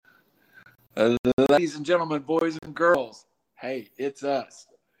Ladies and gentlemen, boys and girls, hey, it's us.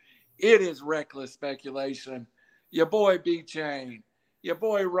 It is Reckless Speculation. Your boy B Chain, your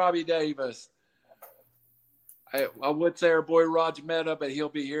boy Robbie Davis. I would say our boy Raj Mehta, but he'll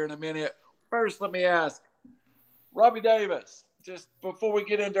be here in a minute. First, let me ask Robbie Davis, just before we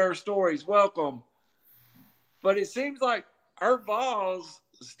get into our stories, welcome. But it seems like our Vols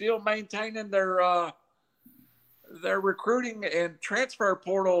still maintaining their recruiting and transfer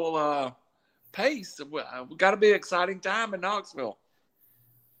portal pace. We got to be an exciting time in Knoxville.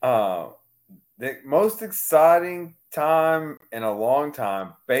 The most exciting time in a long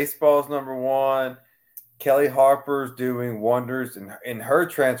time. Baseball's number one. Kelly Harper's doing wonders in her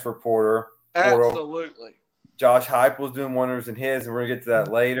transfer portal. Absolutely. Josh Heupel's doing wonders in his, and we're gonna get to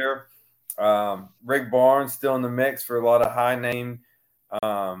that later. Rick Barnes still in the mix for a lot of high name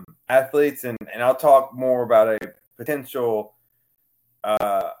athletes, and I'll talk more about a potential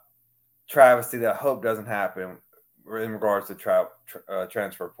travesty that I hope doesn't happen in regards to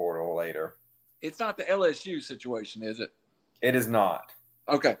transfer portal later. It's not the LSU situation, is it? It is not.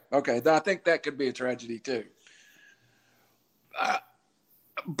 Okay. I think that could be a tragedy too.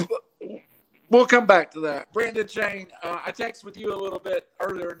 We'll come back to that. Brandon Shane, I texted with you a little bit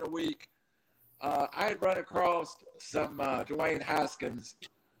earlier in the week. I had run across some Dwayne Haskins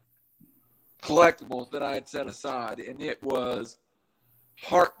collectibles that I had set aside, and it was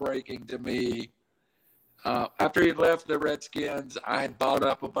heartbreaking to me. After he left the Redskins, I had bought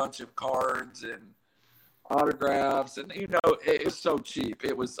up a bunch of cards and autographs, and it was so cheap.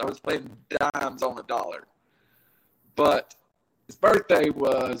 I was paying dimes on the dollar. But his birthday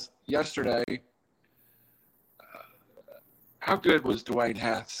was yesterday. How good was Dwayne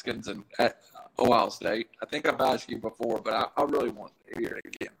Haskins at Ohio State? I think I've asked you before, but I really want to hear it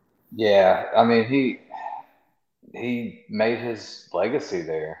again. Yeah, I mean he made his legacy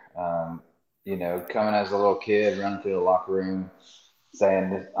there. Coming as a little kid, running through the locker room,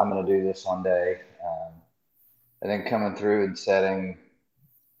 saying, "I'm going to do this one day," and then coming through and setting,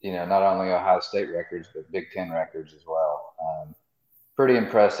 not only Ohio State records but Big Ten records as well. Pretty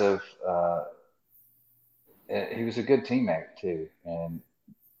impressive. He was a good teammate too, and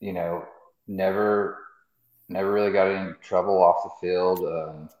never really got in trouble off the field.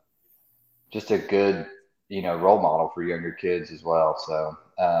 Just a good role model for younger kids as well. So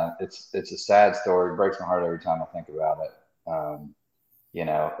it's a sad story. It breaks my heart every time I think about it. A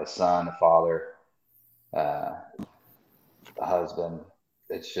son, a father, a husband.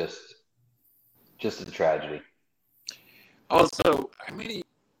 It's just a tragedy. Also, how many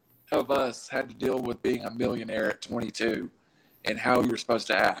of us had to deal with being a millionaire at 22 and how you're supposed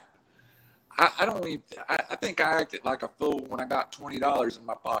to act? I think I acted like a fool when I got $20 in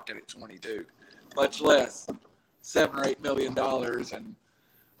my pocket at 22, much less $7 or $8 million. And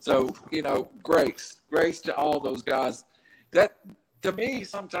so, grace to all those guys. That, to me,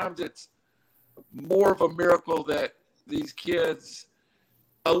 sometimes it's more of a miracle that these kids,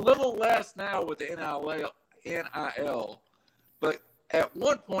 a little less now with the NIL, but at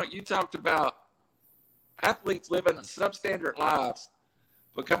one point you talked about athletes living substandard lives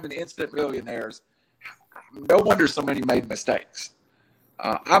becoming instant millionaires. No wonder so many made mistakes.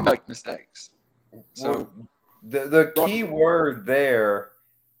 I make mistakes. So the key word there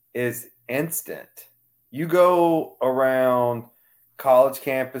is instant. You go around college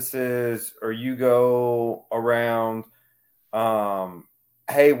campuses, or you go around, where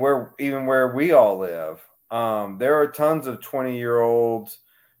we all live. There are tons of 20-year-olds,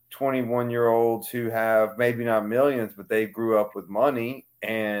 21-year-olds who have maybe not millions, but they grew up with money,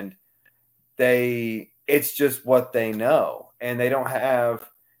 and it's just what they know. And they don't have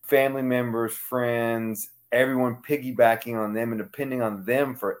family members, friends, everyone piggybacking on them and depending on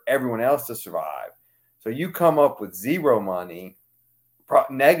them for everyone else to survive. So you come up with zero money,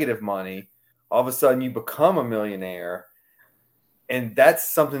 negative money, all of a sudden you become a millionaire. And that's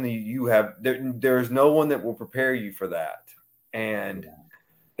something that you have. There's no one that will prepare you for that. And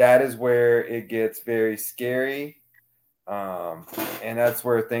that is where it gets very scary. And that's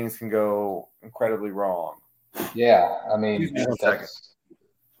where things can go incredibly wrong. Yeah. I mean,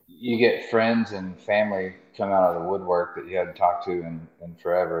 you get friends and family come out of the woodwork that you hadn't talked to in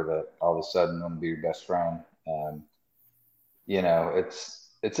forever that all of a sudden want to be your best friend.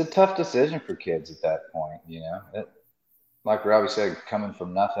 It's a tough decision for kids at that point. Like Robbie said, coming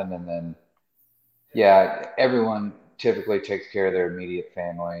from nothing, and then, everyone typically takes care of their immediate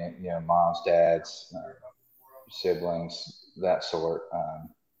family, moms, dads, siblings, that sort.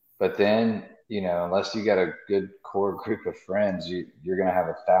 But then, unless you got a good core group of friends, you're going to have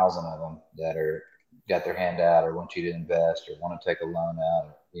 1,000 of them that got their hand out or want you to invest or want to take a loan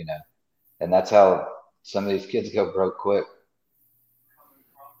out, And that's how some of these kids go broke quick.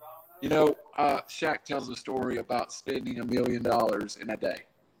 Shaq tells a story about spending $1 million in a day.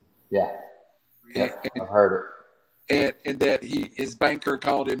 Yeah. Yep. I've heard it. And that his banker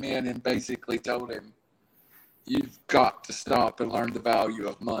called him in and basically told him, you've got to stop and learn the value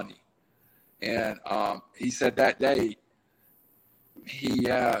of money. And he said that day he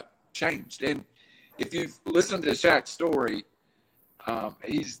changed. And if you've listened to Shaq's story,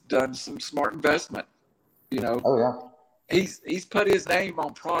 he's done some smart investment. Oh yeah. He's put his name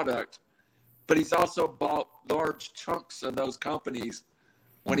on product, but he's also bought large chunks of those companies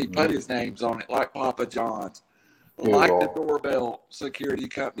when he put his names on it, like Papa John's, like the doorbell security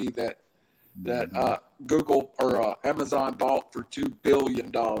company that Google or Amazon bought for $2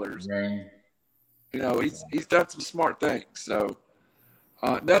 billion. He's done some smart things. So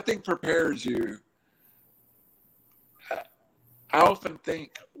nothing prepares you. I often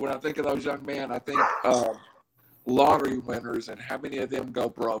think, when I think of those young men, I think lottery winners and how many of them go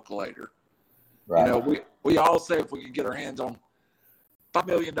broke later. Right. We all say if we can get our hands on $5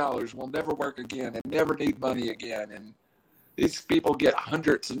 million, we'll never work again and never need money again. And these people get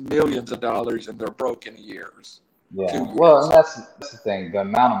hundreds of millions of dollars and they're broke in years. Yeah. Well, and that's the thing. The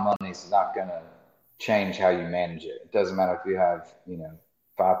amount of money is not going to change how you manage it. It doesn't matter if you have,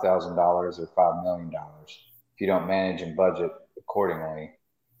 $5,000 or $5 million. If you don't manage and budget accordingly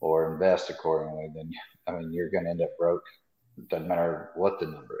or invest accordingly, then you're going to end up broke. It doesn't matter what the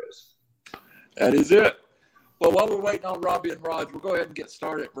number is. That is it. Well, while we're waiting on Robbie and Raj, we'll go ahead and get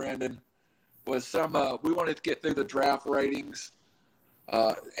started, Brandon, with some, we wanted to get through the draft ratings.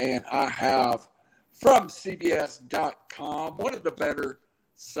 And I have from CBS.com, one of the better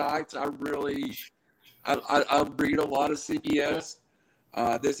sites. I read a lot of CBS.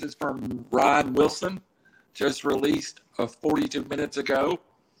 This is from Ryan Wilson, just released 42 minutes ago.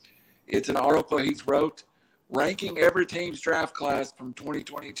 It's an article he's wrote, ranking every team's draft class from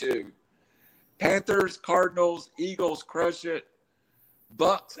 2022. Panthers, Cardinals, Eagles crush it.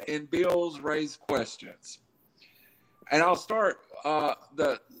 Bucks and Bills raise questions. And I'll start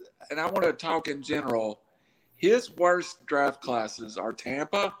and I want to talk in general. His worst draft classes are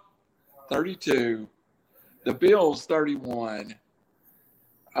Tampa, 32, the Bills, 31,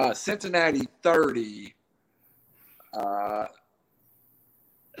 Cincinnati, 30.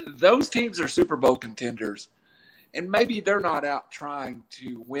 Those teams are Super Bowl contenders, and maybe they're not out trying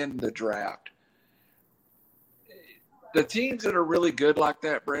to win the draft. The teams that are really good like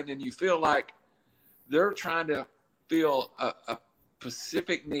that, Brendan, you feel like they're trying to fill a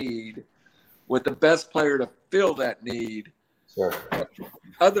specific need with the best player to fill that need. Sure.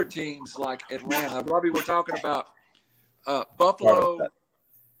 Other teams like Atlanta, Robbie, we're talking about Buffalo,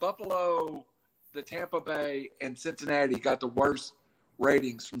 the Tampa Bay, and Cincinnati got the worst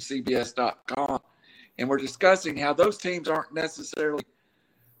ratings from CBS.com. And we're discussing how those teams aren't necessarily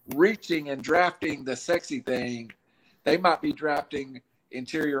reaching and drafting the sexy thing. They might be drafting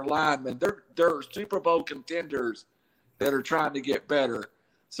interior linemen. They're Super Bowl contenders that are trying to get better.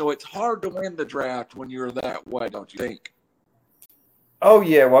 So it's hard to win the draft when you're that way, don't you think? Oh,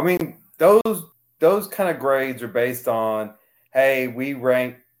 yeah. Well, those kind of grades are based on, hey, we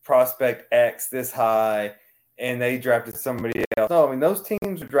rank prospect X this high, and they drafted somebody else. No, those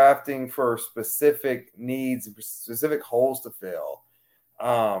teams are drafting for specific needs, specific holes to fill.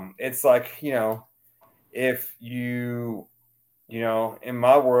 It's like, if you, in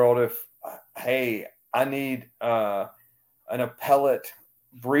my world, hey, I need an appellate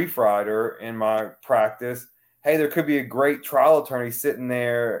brief writer in my practice, hey, there could be a great trial attorney sitting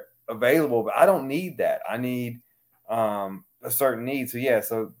there available, but I don't need that. I need a certain need.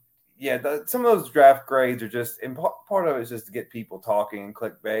 So some of those draft grades are just, and part of it is just to get people talking and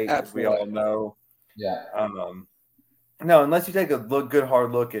clickbait, as we all know. Yeah. No, unless you take a good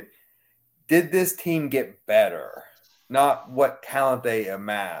hard look at, did this team get better? Not what talent they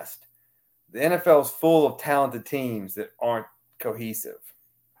amassed. The NFL is full of talented teams that aren't cohesive.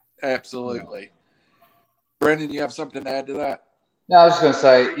 Absolutely. No. Brendan, you have something to add to that? No, I was just going to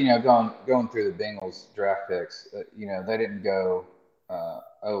say, going through the Bengals draft picks, they didn't go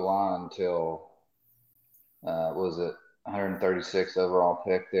O-line until, what was it, 136 overall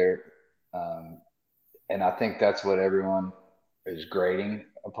pick there. And I think that's what everyone is grading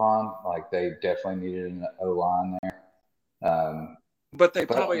upon. Like, they definitely needed an O-line there. But they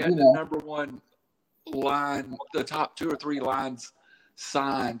probably had the number one line, the top 2 or 3 lines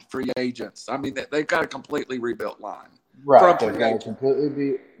signed free agents. They've got a completely rebuilt line. Right. They've got a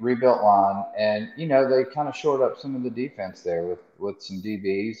completely rebuilt line. And, they kind of shored up some of the defense there with some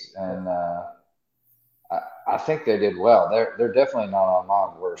DBs. And I think they did well. They're definitely not on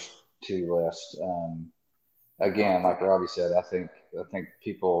my worst list. Again, like Robbie said, I think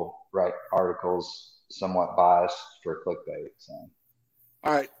people write articles somewhat biased for clickbait. So.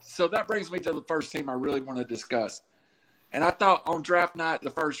 All right, so that brings me to the first team I really want to discuss. And I thought on draft night,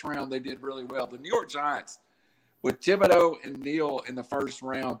 the first round, they did really well. The New York Giants with Thibodeau and Neal in the first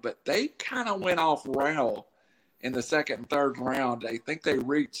round, but they kind of went off rail in the second and third round. I think they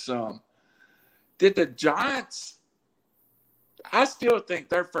reached some. Did the Giants – I still think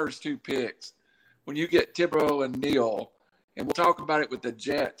their first two picks, when you get Thibodeau and Neal, and we'll talk about it with the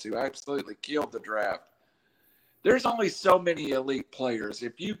Jets, who absolutely killed the draft, there's only so many elite players.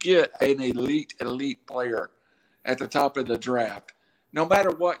 If you get an elite player at the top of the draft, no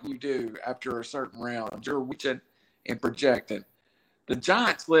matter what you do after a certain round, you're reaching and projecting. The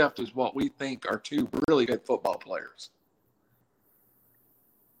Giants left is what we think are two really good football players.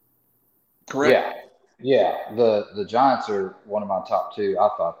 Correct? Yeah. The Giants are one of my top two. I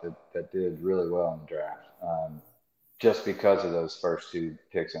thought that did really well in the draft, just because of those first two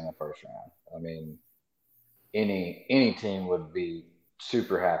picks in the first round. I mean, any team would be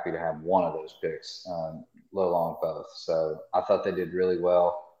super happy to have one of those picks, let alone both. So I thought they did really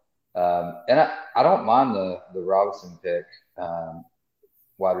well. And I don't mind the Robinson pick,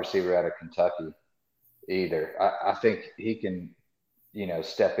 wide receiver out of Kentucky either. I think he can,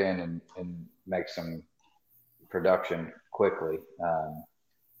 step in and make some production quickly.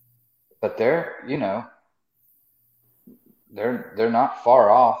 But they're not far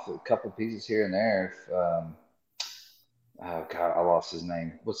off. A couple pieces here and there. Oh God, I lost his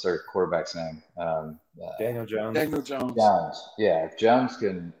name. What's their quarterback's name? Daniel Jones. Yeah, if Jones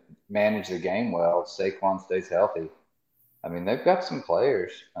can manage the game well, Saquon stays healthy. I mean, they've got some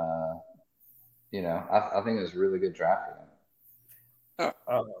players. I think it was a really good draft for them.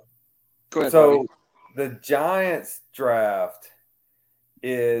 Go ahead, So Bobby. the Giants draft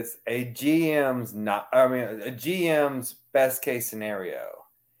is a GM's best case scenario.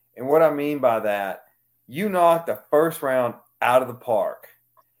 And what I mean by that, you knock the first round out of the park.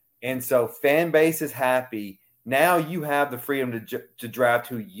 And so fan base is happy. Now you have the freedom to draft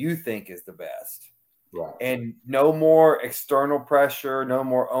who you think is the best. Right. And no more external pressure, no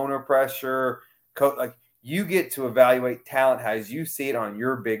more owner pressure. You get to evaluate talent as you see it on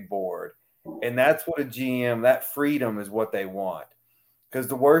your big board. And that's what a GM, that freedom is what they want. Because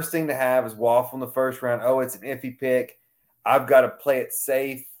the worst thing to have is waffle in the first round. Oh, it's an iffy pick. I've got to play it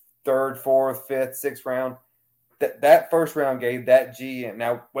safe. Third, fourth, fifth, sixth round. That first round gave that GM.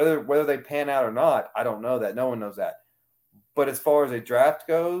 Now, whether they pan out or not, I don't know that. No one knows that. But as far as a draft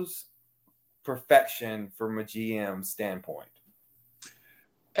goes, perfection from a GM standpoint.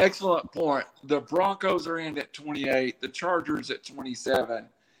 Excellent point. The Broncos are in at 28, the Chargers at 27.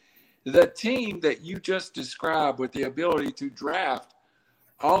 The team that you just described with the ability to draft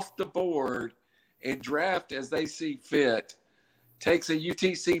off the board and draft as they see fit takes a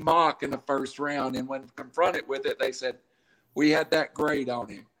UTC mock in the first round, and when confronted with it, they said, we had that grade on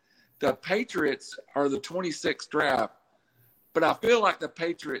him. The Patriots are the 26th draft, but I feel like the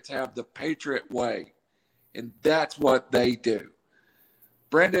Patriots have the Patriot way, and that's what they do.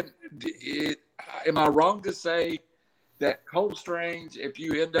 Brendan, am I wrong to say that Cole Strange, if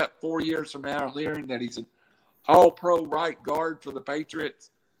you end up 4 years from now hearing that he's an all-pro right guard for the Patriots,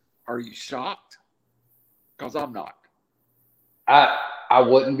 are you shocked? Because I'm not. I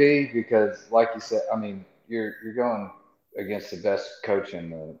wouldn't be, because, like you said, I mean, you're going against the best coach in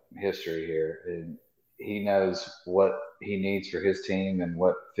the history here, and he knows what he needs for his team and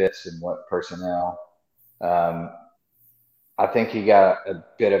what fits and what personnel. I think he got a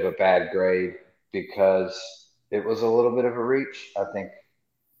bit of a bad grade because it was a little bit of a reach. I think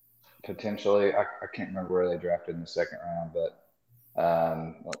potentially, I can't remember where they drafted in the second round, but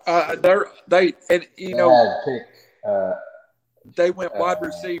they went wide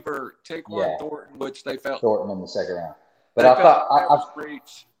receiver, Taquan Thornton, which they felt Thornton in the second round. But I thought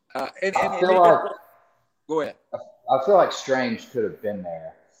go ahead. I feel like Strange could have been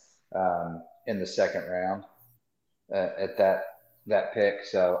there in the second round at that pick.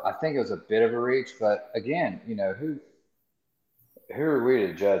 So I think it was a bit of a reach. But again, who are we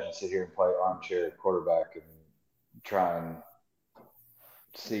to judge and sit here and play armchair quarterback and try and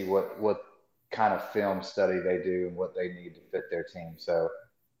see what kind of film study they do and what they need to fit their team. So,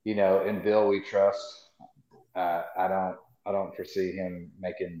 in Bill we trust. I don't foresee him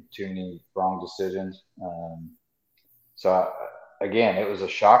making too many wrong decisions. Again, it was a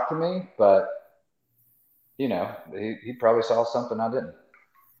shock to me, but he probably saw something I didn't.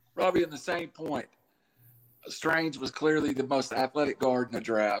 Robbie, in the same point, Strange was clearly the most athletic guard in the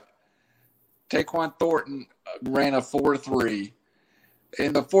draft. Taquan Thornton ran a 4.3.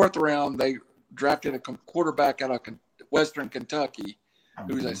 In the 4th round, they drafted a quarterback out of Western Kentucky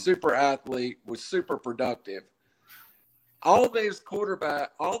who was a super athlete, was super productive. All these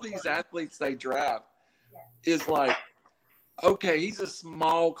athletes they draft is like, okay, he's a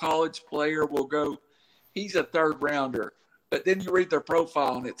small college player. He's a 3rd rounder. But then you read their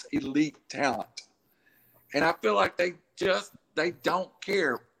profile and it's elite talent. And I feel like they don't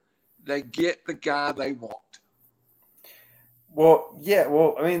care. They get the guy they want. Well, yeah.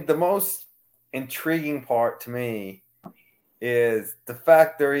 Well, I mean, the most intriguing part to me is the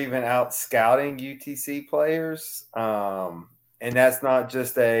fact they're even out scouting UTC players. And that's not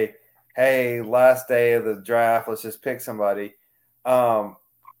just hey, last day of the draft, let's just pick somebody. Bill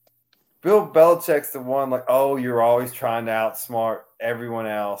Belichick's the one like, oh, you're always trying to outsmart everyone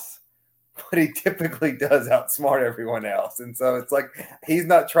else. But he typically does outsmart everyone else. And so it's like he's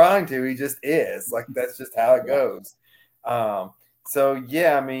not trying to, he just is. Like that's just how it goes. So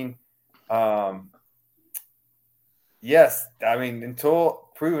yeah, I mean, yes, I mean, until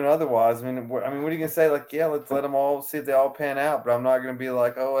proven otherwise, I mean, what are you gonna say? Like, yeah, let's let them all see if they all pan out. But I'm not gonna be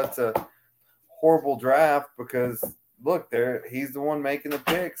like, oh, it's a horrible draft because look, he's the one making the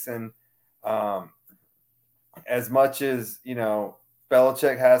picks, and as much as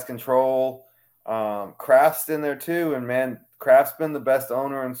Belichick has control, Kraft's in there too, and man, Kraft's been the best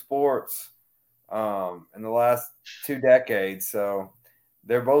owner in sports in the last 2 decades. So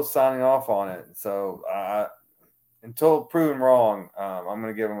they're both signing off on it. So until proven wrong, I'm going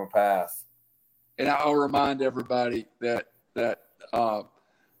to give them a pass. And I'll remind everybody that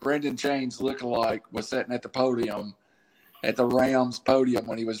Brendan Chains lookalike was sitting at the podium, at the Rams podium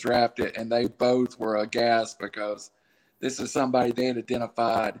when he was drafted, and they both were aghast because this is somebody they had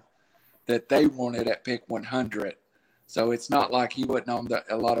identified that they wanted at pick 100. So it's not like he wasn't on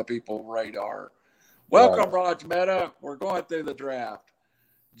a lot of people's radar. Welcome, Raj Mehta. We're going through the draft.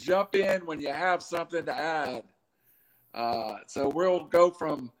 Jump in when you have something to add. So we'll go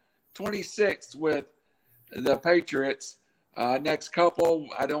from 26th with the Patriots. Next couple,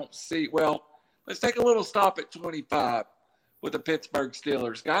 I don't see. Well, let's take a little stop at 25 with the Pittsburgh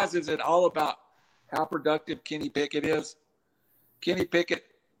Steelers. Guys, is it all about how productive Kenny Pickett is? Kenny Pickett,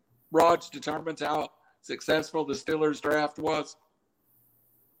 Raj, determines how successful the Steelers draft was.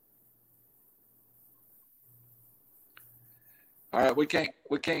 All right, we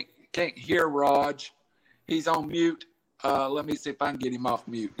can't hear Raj. He's on mute. Let me see if I can get him off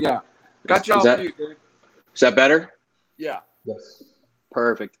mute. Yeah. Got you off mute, dude. Is that better? Yeah. Yes.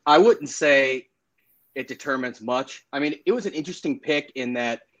 Perfect. I wouldn't say it determines much. I mean, it was an interesting pick in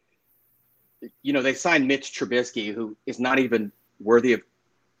that, they signed Mitch Trubisky, who is not even worthy of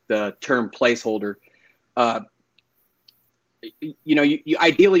the term placeholder. You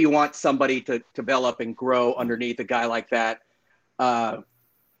ideally you want somebody to develop and grow underneath a guy like that. I'm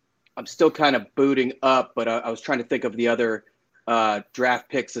still kind of booting up, but I was trying to think of the other draft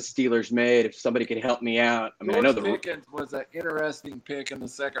picks the Steelers made. If somebody could help me out. I mean, I know Pickens was an interesting pick in the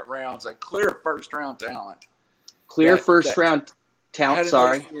 2nd round. It's a clear first-round talent. First-round talent.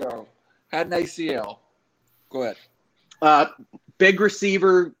 Sorry, had an ACL. Go ahead. Big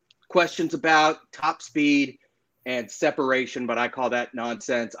receiver. Questions about top speed and separation, but I call that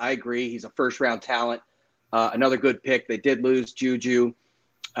nonsense. I agree. He's a first-round talent. Another good pick. They did lose Juju,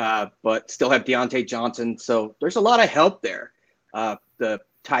 but still have Deontay Johnson. So there's a lot of help there. The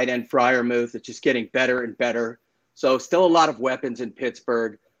tight end Freiermuth is just getting better and better. So still a lot of weapons in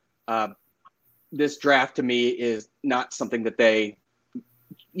Pittsburgh. This draft to me is not something that they,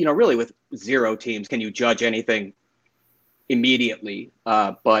 really with 0 teams, can you judge anything immediately?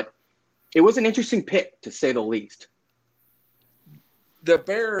 But it was an interesting pick, to say the least. The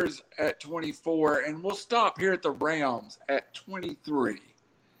Bears at 24, and we'll stop here at the Rams at 23.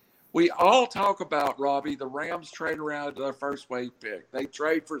 We all talk about, Robbie, the Rams trade around to their first wave pick. They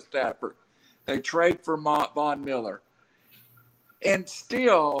trade for Stafford. They trade for Von Miller. And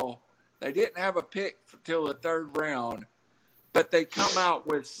still, they didn't have a pick until the 3rd round, but they come out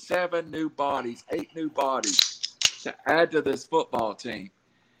with 8 new bodies to add to this football team.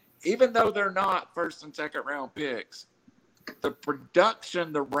 Even though they're not 1st and 2nd round picks, the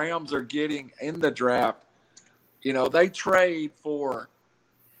production the Rams are getting in the draft, they trade 2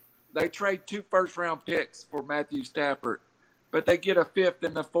 first-round picks for Matthew Stafford, but they get a 5th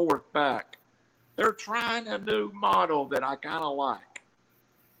and a 4th back. They're trying a new model that I kind of like.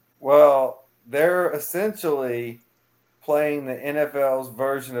 Well, they're essentially playing the NFL's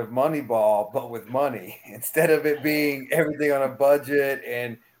version of Moneyball, but with money instead of it being everything on a budget.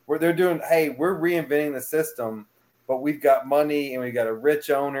 And where they're doing, hey, we're reinventing the system, but we've got money and we've got a rich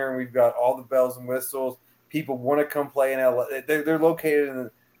owner and we've got all the bells and whistles. people want to come play in LA. They're located in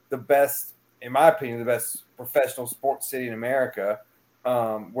the best, in my opinion, the best professional sports city in America,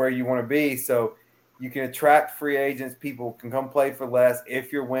 where you want to be. So you can attract free agents. People can come play for less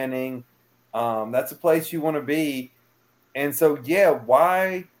if you're winning. That's a place you want to be. And so, yeah,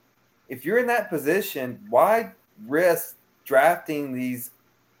 why, if you're in that position, why risk drafting these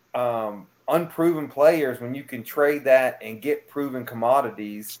unproven players when you can trade that and get proven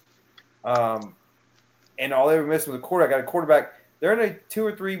commodities? And all they were missing was a quarterback. Got a quarterback. They're in a 2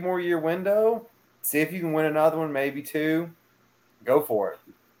 or 3 more year window. See if you can win another one, maybe 2. Go for it.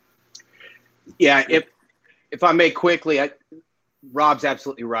 Yeah, if I may quickly, Rob's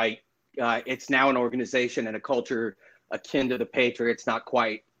absolutely right. It's now an organization and a culture akin to the Patriots, not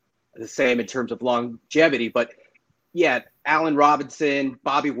quite the same in terms of longevity. But, yeah, Allen Robinson,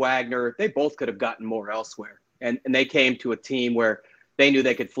 Bobby Wagner, they both could have gotten more elsewhere. And they came to a team where they knew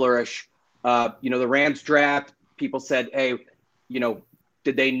they could flourish. The Rams draft, people said, hey,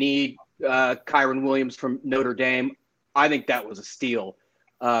 did they need Kyron Williams from Notre Dame? I think that was a steal.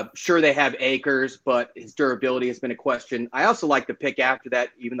 Sure, they have Akers, but his durability has been a question. I also like the pick after that,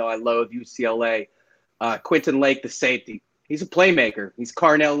 even though I loathe UCLA. Quentin Lake, the safety. He's a playmaker. He's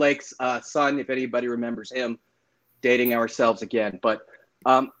Carnell Lake's son, if anybody remembers him. Dating ourselves again. But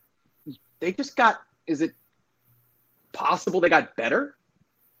they just got – is it possible they got better?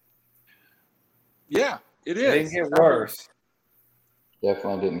 Yeah, it is. It didn't get worse.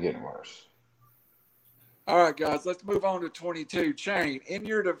 Definitely didn't get worse. All right, guys, let's move on to 22. Shane, in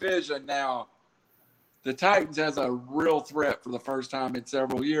your division now, the Titans has a real threat for the first time in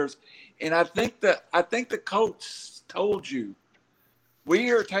several years. And I think the coach told you,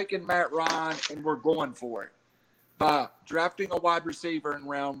 we are taking Matt Ryan and we're going for it by drafting a wide receiver in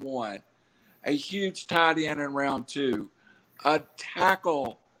round 1, a huge tight end in round 2, a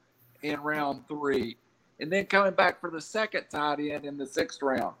tackle in round 3, and then coming back for the second tight end in the 6th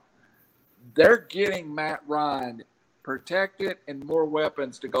round. They're getting Matt Ryan protected and more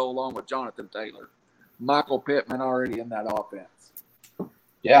weapons to go along with Jonathan Taylor. Michael Pittman already in that offense.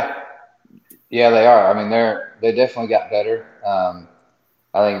 Yeah, they are. I mean, they definitely got better.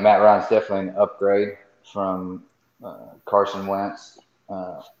 I think Matt Ryan's definitely an upgrade from Carson Wentz.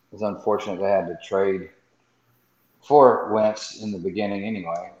 It's unfortunate they had to trade for Wentz in the beginning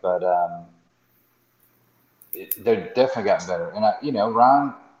anyway, but they're definitely gotten better. And,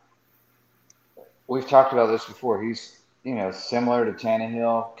 Ryan, we've talked about this before. He's, similar to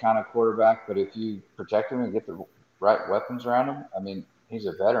Tannehill kind of quarterback, but if you protect him and get the right weapons around him, I mean, he's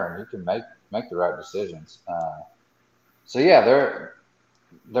a veteran. He can make the right decisions. So, yeah,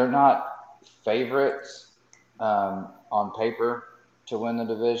 they're not favorites on paper to win the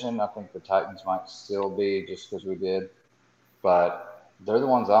division. I think the Titans might still be just because we did, but they're the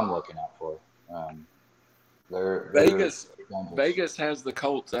ones I'm looking out for. Vegas has the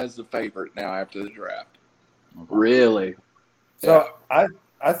Colts as the favorite now after the draft. Okay. Really? So yeah.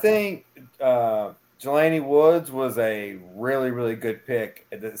 I think Jelani Woods was a really, really good pick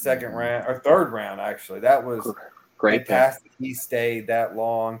at the second round or third round, actually. That was great. Fantastic. He stayed that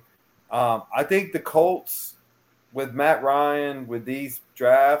long. I think the Colts with Matt Ryan with these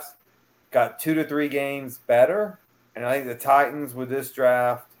drafts got 2 to 3 games better. And I think the Titans with this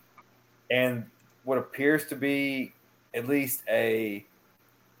draft and what appears to be at least a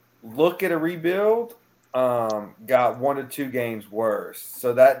look at a rebuild got 1 to 2 games worse.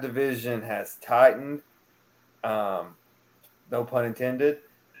 So that division has tightened. No pun intended.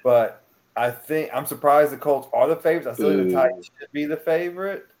 But I think I'm surprised the Colts are the favorites. I still think the Titans should be the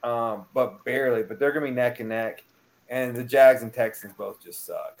favorite, but barely. But they're going to be neck and neck. And the Jags and Texans both just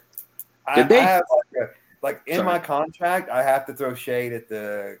suck. I have in my contract, I have to throw shade at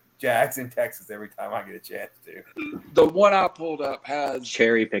the Jags and Texans every time I get a chance to. The one I pulled up has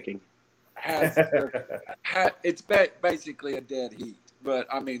cherry picking. It's basically a dead heat, but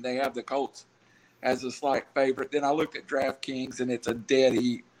I mean they have the Colts as a slight favorite. Then I looked at DraftKings and it's a dead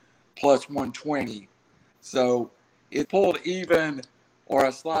heat plus 120, so it pulled even or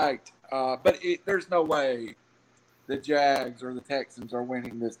a slight. But there's no way the Jags or the Texans are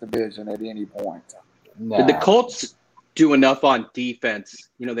winning this division at any point. Nah. Did the Colts do enough on defense?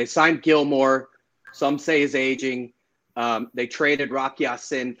 They signed Gilmore. Some say he's aging. They traded Rocky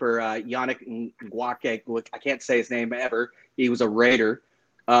Ya-Sin for Yannick Ngakoue. I can't say his name ever. He was a Raider.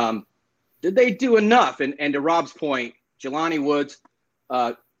 Did they do enough? And to Rob's point, Jelani Woods,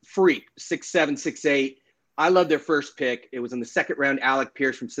 freak, 6'7", 6'8". I love their first pick. It was in the second round, Alec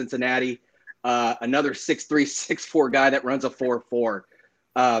Pierce from Cincinnati. Another 6'3", 6'4" guy that runs a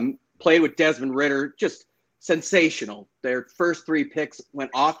 4.4. Played with Desmond Ridder, just sensational. Their first 3 picks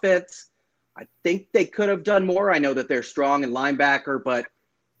went offense. I think they could have done more. I know that they're strong in linebacker, but,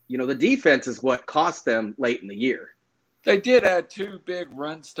 the defense is what cost them late in the year. They did add 2 big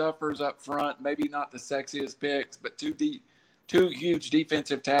run stuffers up front, maybe not the sexiest picks, but two huge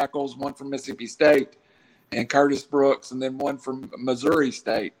defensive tackles, one from Mississippi State and Curtis Brooks, and then one from Missouri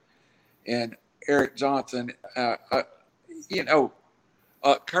State and Eric Johnson.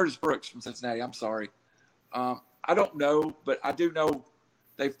 Curtis Brooks from Cincinnati. I'm sorry. I don't know, but I do know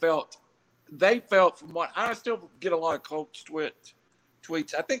they felt from what I still get a lot of coach tweets.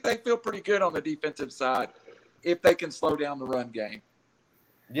 I think they feel pretty good on the defensive side if they can slow down the run game.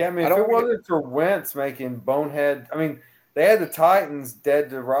 Yeah, I mean, if it wasn't for Wentz making bonehead, I mean, they had the Titans dead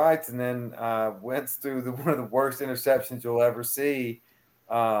to rights, and then Wentz threw one of the worst interceptions you'll ever see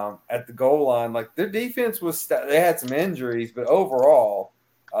at the goal line. Like, their defense was they had some injuries, but overall,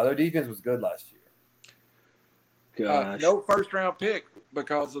 their defense was good last year. No first-round pick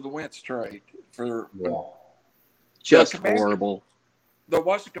because of the Wentz trade. Just horrible. The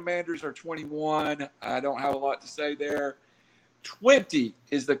Washington Commanders are 21. I don't have a lot to say there. 20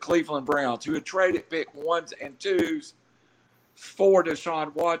 is the Cleveland Browns, who had traded pick 1s and 2s for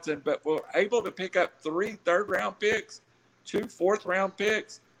Deshaun Watson, but were able to pick up 3 third-round picks, 2 fourth-round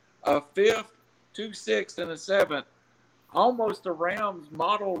picks, a 5th, 2 6th, and a 7th. Almost a Rams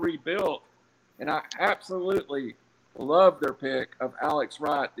model rebuilt, and I absolutely love their pick of Alex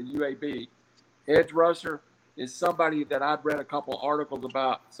Wright, the UAB edge rusher. Is somebody that I'd read a couple articles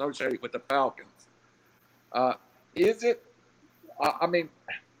about associated with the Falcons. Is it? I mean,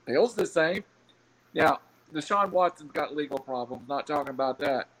 feels the same. Now, Deshaun Watson's got legal problems. Not talking about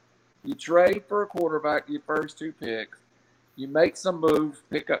that. You trade for a quarterback your first 2 picks. You make some moves,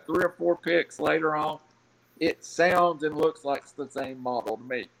 pick up 3 or 4 picks later on. It sounds and looks like it's the same model to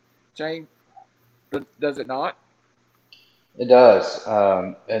me. Shane, does it not? It does.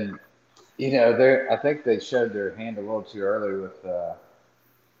 And I think they showed their hand a little too early with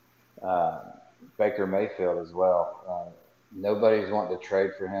Baker Mayfield as well. Nobody's wanting to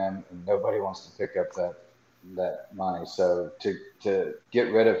trade for him, and nobody wants to pick up that money. So to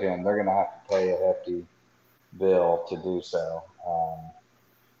get rid of him, they're going to have to pay a hefty bill to do so.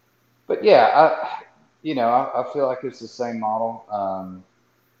 But yeah, I feel like it's the same model.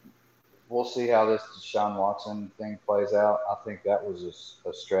 We'll see how this Deshaun Watson thing plays out. I think that was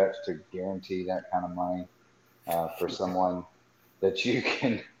a stretch to guarantee that kind of money for someone that you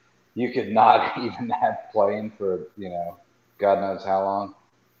could not even have playing for, God knows how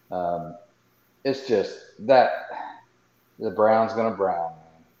long. It's just that the Browns going to brown,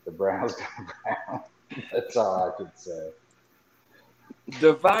 man. The Browns going to brown. That's all I could say.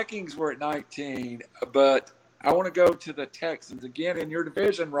 The Vikings were at 19, but I want to go to the Texans again in your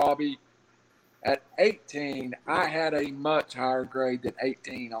division, Robbie. At 18, I had a much higher grade than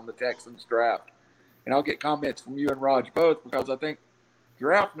 18 on the Texans draft. And I'll get comments from you and Raj both, because I think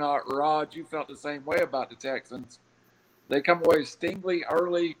draft not, Raj, you felt the same way about the Texans. They come away with Stingley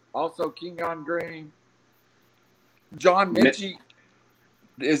early, also Kenyon Green. John Minchie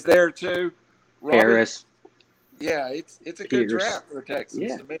is there too. Robbie, Harris. Yeah, it's a good draft for the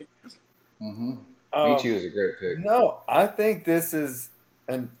Texans to me. Mm-hmm. Minchie was a great pick. No, I think this is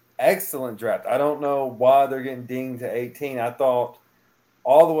an excellent draft. I don't know why they're getting dinged to 18. I thought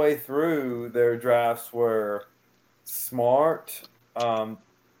all the way through their drafts were smart.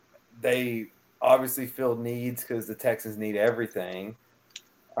 They obviously filled needs because the Texans need everything.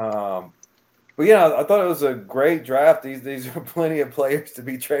 But yeah, I thought it was a great draft. These are plenty of players to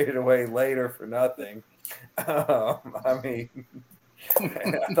be traded away later for nothing. I mean,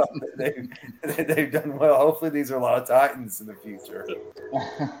 I thought they've done well. Hopefully, these are a lot of Titans in the future.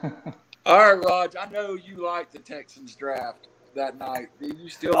 All right, Raj. I know you liked the Texans draft that night. Do you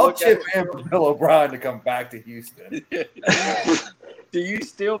still I'll look chip at in for Bill O'Brien to come back to Houston. Do you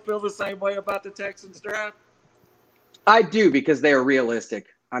still feel the same way about the Texans draft? I do, because they are realistic.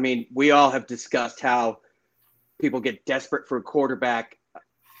 I mean, we all have discussed how people get desperate for a quarterback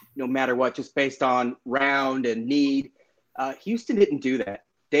no matter what, just based on round and need. Houston didn't do that.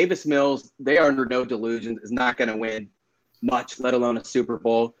 Davis Mills, they are under no delusions, is not going to win much, let alone a Super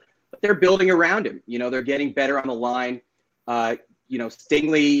Bowl. But they're building around him. They're getting better on the line.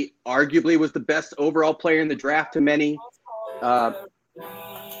 Stingley arguably was the best overall player in the draft to many.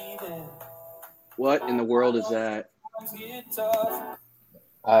 What in the world is that?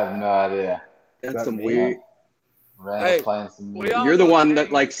 I have no idea. That's some weird. Randall's playing some music. You're the one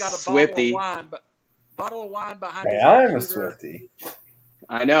that likes Swifty. Bottle of wine behind Hey, his I'm a computer. Swiftie.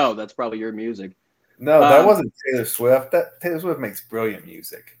 I know. That's probably your music. No, that wasn't Taylor Swift. Taylor Swift makes brilliant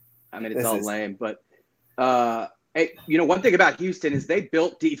music. I mean, it's all lame. But Hey, one thing about Houston is they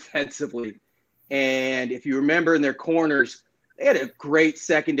built defensively. And if you remember in their corners, they had a great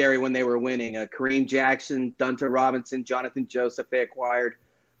secondary when they were winning. Kareem Jackson, Dunta Robinson, Jonathan Joseph they acquired.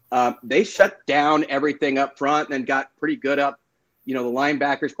 They shut down everything up front and then got pretty good up, the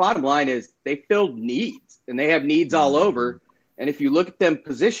linebackers. Bottom line is they filled needs, and they have needs all over. And if you look at them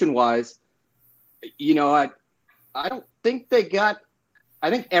position-wise, I don't think they got – I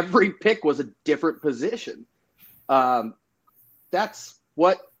think every pick was a different position. That's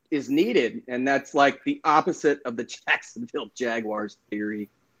what is needed, and that's like the opposite of the Jacksonville Jaguars theory.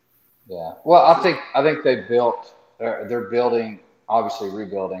 Yeah. Well, I think they're building, obviously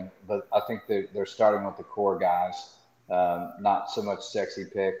rebuilding, but I think they're starting with the core guys, not so much sexy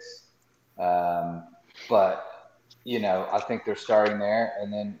picks. But, I think they're starting there,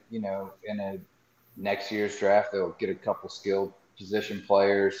 and then, in a next year's draft, they'll get a couple skilled position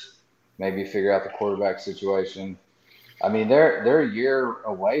players, maybe figure out the quarterback situation. I mean, they're a year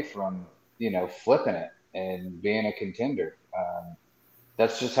away from, flipping it and being a contender.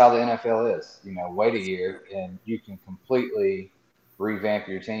 That's just how the NFL is. Wait a year and you can completely revamp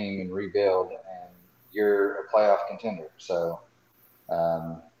your team and rebuild, and you're a playoff contender. So,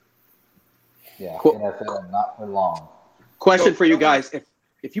 Cool. NFL not for long. Question for you guys: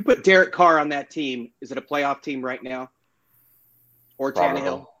 If you put Derek Carr on that team, is it a playoff team right now? Or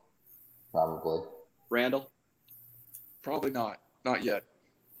Tannehill? Probably. Randall? Probably not. Not yet.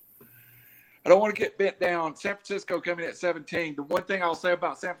 I don't want to get bent down. San Francisco coming at 17. The one thing I'll say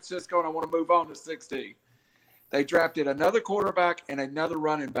about San Francisco, and I want to move on to 16, they drafted another quarterback and another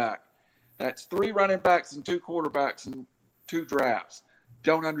running back. That's 3 running backs and 2 quarterbacks in 2 drafts.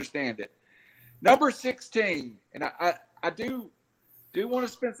 Don't understand it. Number 16, and I do want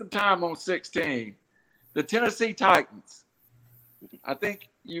to spend some time on 16, the Tennessee Titans. I think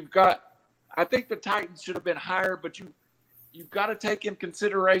the Titans should have been higher, but you've got to take in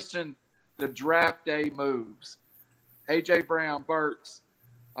consideration the draft day moves. A.J. Brown, Burks,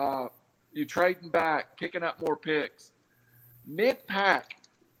 you trading back, picking up more picks. Mid-pack.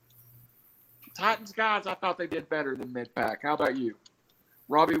 Titans guys, I thought they did better than mid-pack. How about you?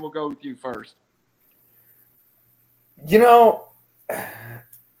 Robbie, we'll go with you first.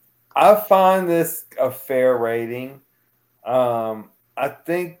 I find this a fair rating. I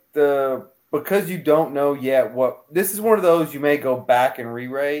think because you don't know yet this is one of those you may go back and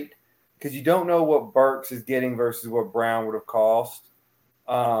re-rate because you don't know what Burks is getting versus what Brown would have cost.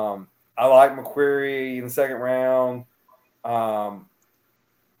 I like McQuarrie in the second round.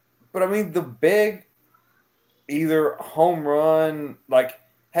 But I mean, the big either home run, like,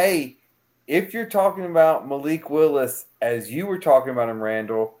 hey, if you're talking about Malik Willis as you were talking about him,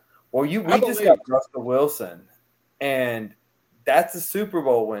 Randall, well, we just got Russell Wilson, and that's a Super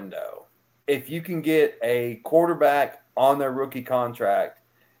Bowl window. If you can get a quarterback on their rookie contract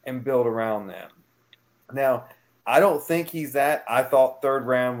and build around them. Now, I don't think he's that. I thought third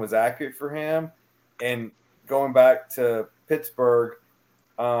round was accurate for him. And going back to Pittsburgh,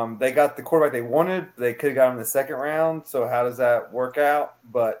 they got the quarterback they wanted. They could have got him in the second round. So how does that work out?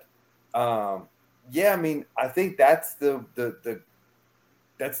 But I mean, I think that's the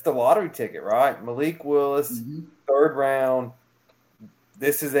lottery ticket, right? Malik Willis, third round.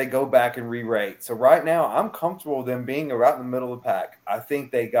 This is a go back and re-rate. So right now, I'm comfortable with them being right in the middle of the pack. I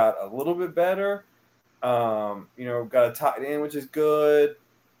think they got a little bit better. Got a tight end, which is good.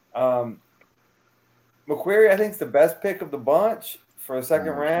 McQuarrie, I think, is the best pick of the bunch for a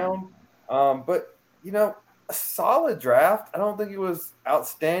second round. But a solid draft. I don't think it was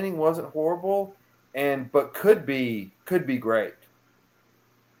outstanding, wasn't horrible, but could be great.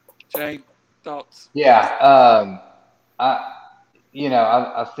 Shane, thoughts? Yeah.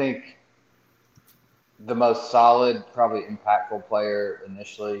 I think the most solid, probably impactful player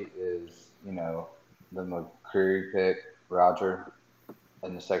initially is, the McCreary pick, Roger,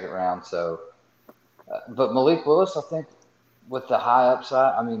 in the second round. So, but Malik Willis, I think, with the high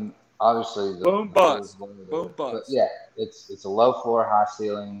upside, I mean, obviously the boom bust. But yeah, it's a low floor, high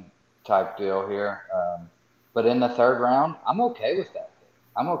ceiling type deal here. But in the third round, I'm okay with that.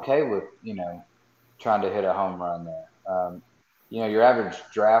 I'm okay with trying to hit a home run there. Your average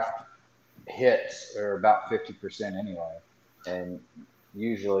draft hits are about 50% anyway, and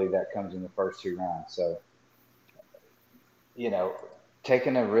usually that comes in the first 2 rounds. So,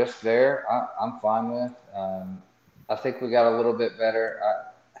 taking a risk there, I'm fine with. I think we got a little bit better.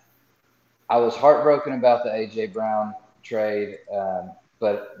 I was heartbroken about the A.J. Brown trade,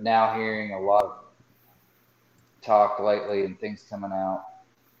 but now hearing a lot of talk lately and things coming out,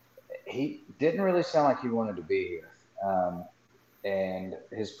 he didn't really sound like he wanted to be here. And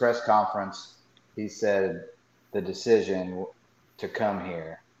his press conference, he said, the decision to come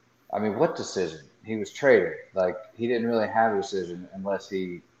here. I mean, what decision? He was traded. Like, he didn't really have a decision unless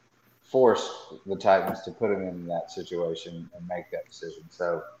he forced the Titans to put him in that situation and make that decision.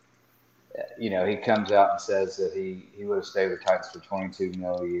 So, he comes out and says that he would have stayed with the Titans for $22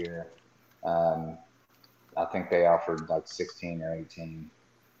 million a year. I think they offered like 16 or 18.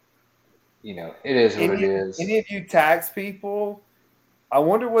 It is what it is. Any of you tax people, I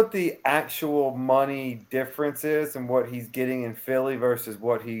wonder what the actual money difference is and what he's getting in Philly versus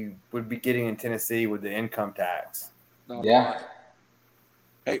what he would be getting in Tennessee with the income tax. Yeah.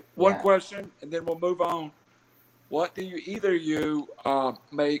 Hey, one question, and then we'll move on. What do either of you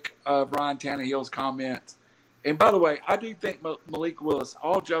make of Ryan Tannehill's comments? And by the way, I do think Malik Willis,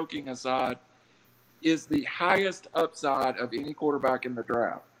 all joking aside, is the highest upside of any quarterback in the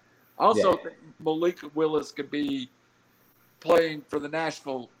draft. I also think Malik Willis could be playing for the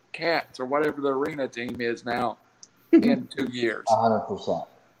Nashville Cats or whatever the arena team is now in 2 years. 100%.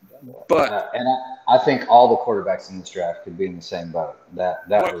 But and I think all the quarterbacks in this draft could be in the same boat. That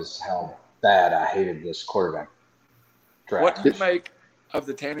was how bad I hated this quarterback draft. What do you make of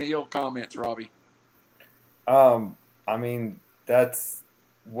the Tannehill comments, Robbie? I mean, that's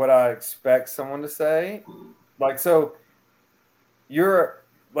what I expect someone to say. Like, so you're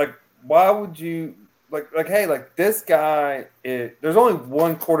like, why would you hey, like this guy there's only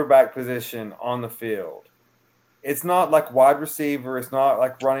one quarterback position on the field. It's not like wide receiver, it's not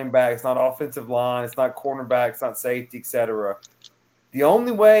like running back, it's not offensive line, it's not cornerback, it's not safety, etc. The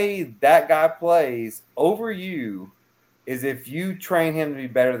only way that guy plays over you is if you train him to be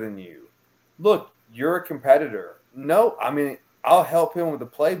better than you. Look, you're a competitor. No, I mean, I'll help him with the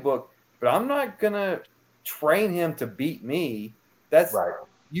playbook, but I'm not going to train him to beat me. That's right.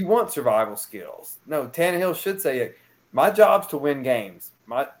 You want survival skills. No, Tannehill should say it. My job's to win games.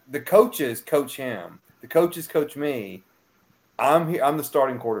 The coaches coach him. The coaches coach me. I'm here. I'm the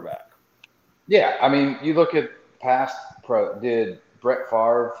starting quarterback. Yeah, I mean, you look at past pro. Did Brett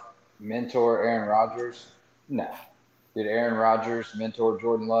Favre mentor Aaron Rodgers? No. Did Aaron Rodgers mentor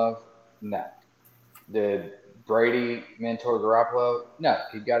Jordan Love? No. Did Brady mentor Garoppolo? No.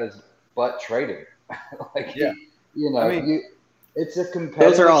 He got his butt traded. It's a competitive.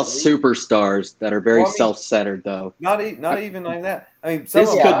 Those are all superstars that are very self-centered, though. Not even like that. I mean,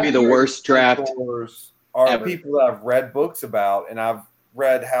 this could be the worst draft. Are ever. People that I've read books about, and I've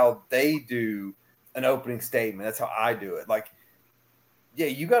read how they do an opening statement. That's how I do it. Like,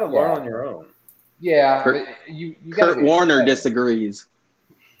 you got to learn on your own. Yeah, Kurt Warner disagrees.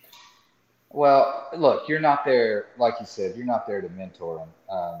 Well, look, you're not there, like you said, you're not there to mentor him.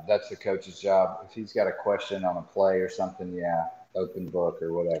 That's the coach's job. If he's got a question on a play or something, open book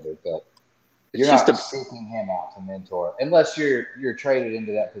or whatever. But you're not seeking him out to mentor unless you're traded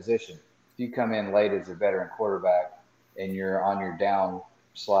into that position. If you come in late as a veteran quarterback and you're on your down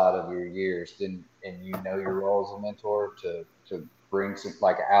slide of your years, and you know your role as a mentor to bring some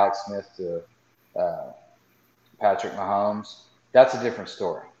like Alex Smith to Patrick Mahomes, that's a different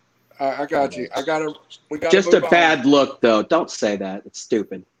story. I got you. We got just a bad look, though. Don't say that. It's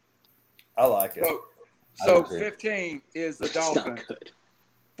stupid. I like it. So 15 is the Dolphins.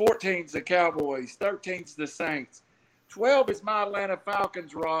 14 is the Cowboys. 13 is the Saints. 12 is my Atlanta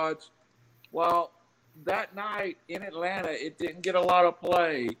Falcons, Raj. Well, that night in Atlanta, it didn't get a lot of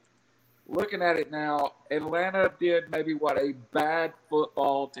play. Looking at it now, Atlanta did maybe what a bad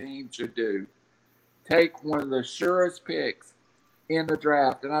football team should do. Take one of the surest picks in the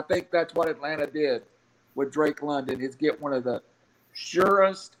draft. And I think that's what Atlanta did with Drake London, is get one of the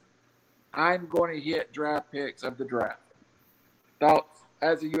surest I'm going to hit draft picks of the draft. Thoughts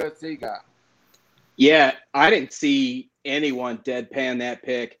as a USC guy? Yeah, I didn't see anyone deadpan that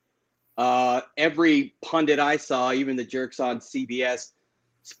pick. Every pundit I saw, even the jerks on CBS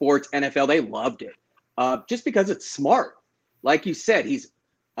Sports NFL, they loved it. Just because it's smart. Like you said, he's,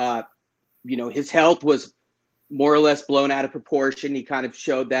 his health was more or less blown out of proportion. He kind of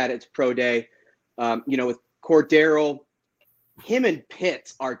showed that at pro day. With Cordero, him and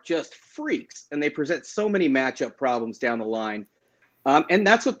Pitts are just freaks, and they present so many matchup problems down the line. And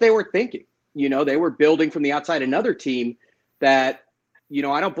that's what they were thinking. They were building from the outside. Another team that,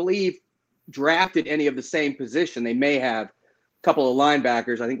 I don't believe drafted any of the same position. They may have a couple of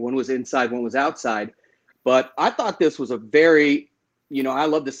linebackers. I think one was inside, one was outside. But I thought this was a very, I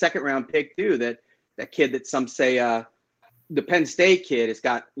love the second round pick too, that kid that some say the Penn State kid has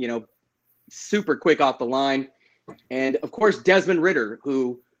got, super quick off the line. And, of course, Desmond Ridder,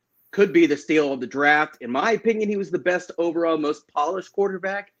 who could be the steal of the draft. In my opinion, he was the best overall, most polished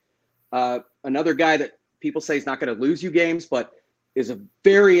quarterback. Another guy that people say is not going to lose you games, but is a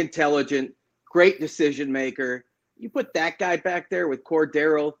very intelligent, great decision maker. You put that guy back there with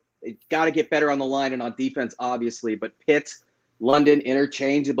Cordero, they got to get better on the line and on defense, obviously. But Pitts, London,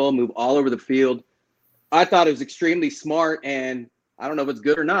 interchangeable, move all over the field. I thought it was extremely smart, and I don't know if it's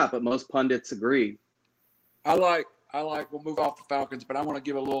good or not, but most pundits agree. I like. We'll move off the Falcons, but I want to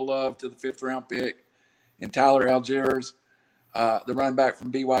give a little love to the 5th-round pick and Tyler Algiers, the running back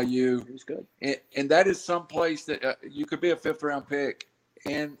from BYU. He was good, and that is some place that you could be a 5th-round pick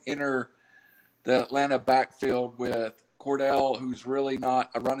and enter the Atlanta backfield with Cordell, who's really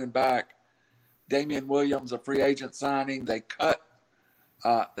not a running back. Damian Williams, a free agent signing. They cut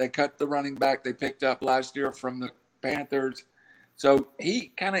the running back they picked up last year from the Panthers. So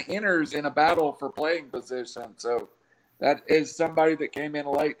he kind of enters in a battle for playing position. So that is somebody that came in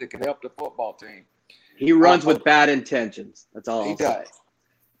late that could help the football team. He runs with bad intentions. That's all I'll say.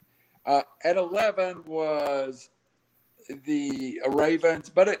 At 11 was the Ravens,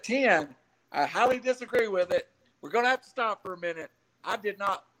 but at 10, I highly disagree with it. We're going to have to stop for a minute. I did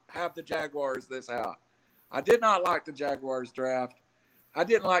not have the Jaguars this out. I did not like the Jaguars draft. I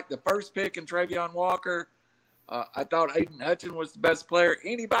didn't like the first pick in Travion Walker. I thought Aiden Hutchinson was the best player.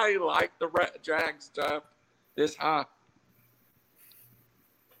 Anybody like the Jags stuff this high?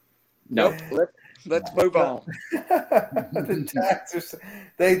 Nope. Let's move on. The Jags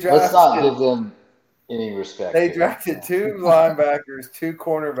they drafted. Let's not give them any respect. They drafted 2 linebackers, 2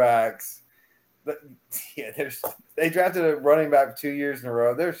 cornerbacks. They drafted a running back 2 years in a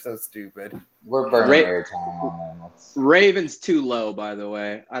row. They're so stupid. We're burning airtime on them. Ravens too low, by the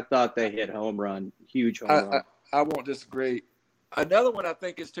way. I thought they hit home run, huge home run. I won't disagree. Another one I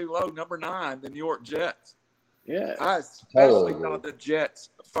think is too low, number 9, the New York Jets. Yeah, I especially thought the Jets'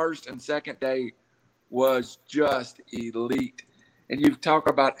 first and second day was just elite. And you talk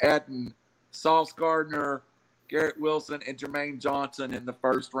about adding Sauce Gardner, Garrett Wilson, and Jermaine Johnson in the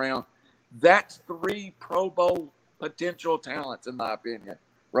first round. That's 3 Pro Bowl potential talents, in my opinion.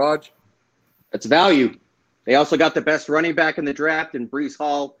 Raj? That's value. They also got the best running back in the draft in Breece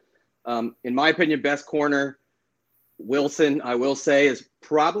Hall. In my opinion, best corner. Wilson, I will say, is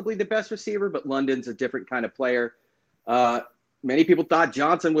probably the best receiver, but London's a different kind of player. Many people thought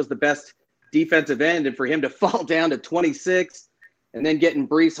Johnson was the best defensive end, and for him to fall down to 26 and then getting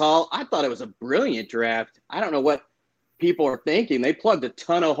Breece Hall, I thought it was a brilliant draft. I don't know what people are thinking. They plugged a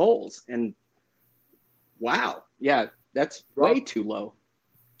ton of holes, and wow, yeah, that's way too low.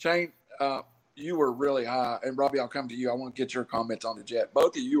 Shane, you were really high, and Robbie, I'll come to you. I want to get your comments on the Jet.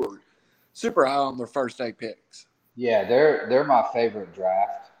 Both of you were super high on their first day picks. Yeah, they're my favorite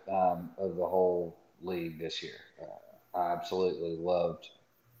draft of the whole league this year. I absolutely loved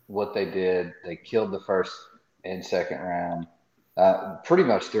what they did. They killed the first and second round. Pretty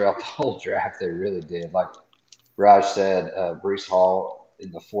much throughout the whole draft, they really did. Like Raj said, Breece Hall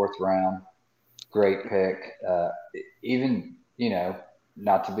in the 4th round, great pick. Even,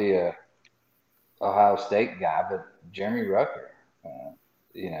 not to be a Ohio State guy, but Jeremy Rucker,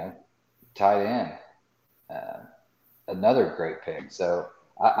 tight end. Another great pick. So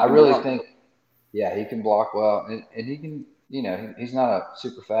I really think, he can block well, and he can, he's not a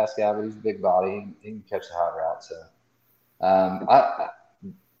super fast guy, but he's a big body. He can catch the hot route. So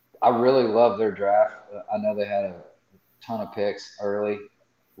I really love their draft. I know they had a ton of picks early,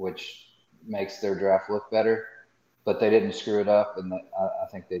 which makes their draft look better, but they didn't screw it up, and I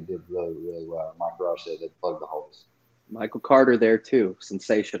think they did really, really well. Mike Rush said they plugged the holes. Michael Carter there too,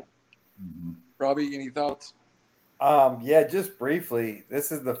 sensational. Mm-hmm. Robbie, any thoughts? Just briefly,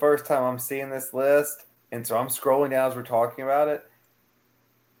 this is the first time I'm seeing this list, and so I'm scrolling down as we're talking about it.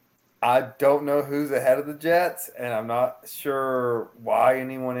 I don't know who's ahead of the Jets, and I'm not sure why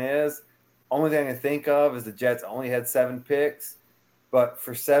anyone is. Only thing I can think of is the Jets only had 7 picks, but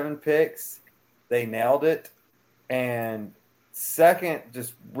for 7 picks, they nailed it. And second,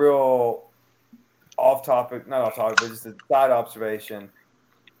 just real not off topic, but just a side observation.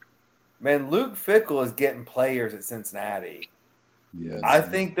 Man, Luke Fickell is getting players at Cincinnati. Yes. I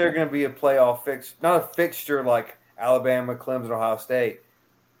think they're going to be a playoff fixture, not a fixture like Alabama, Clemson, Ohio State,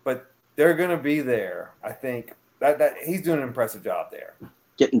 but they're going to be there. I think that he's doing an impressive job there.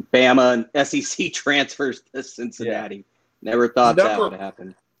 Getting Bama and SEC transfers to Cincinnati. Yeah. Never thought that would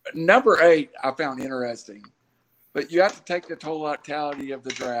happen. Number 8, I found interesting, but you have to take the totality of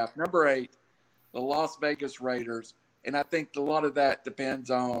the draft. Number 8, the Las Vegas Raiders, and I think a lot of that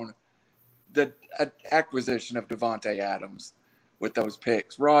depends on the acquisition of Devontae Adams with those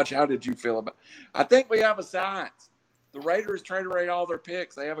picks. Raj, how did you feel about it? I think we have a science. The Raiders trade away all their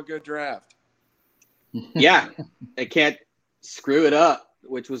picks. They have a good draft. Yeah, they can't screw it up,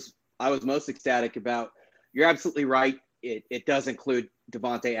 which was I was most ecstatic about. You're absolutely right. it does include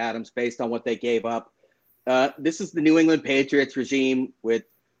Davante Adams based on what they gave up. This is the New England Patriots regime with,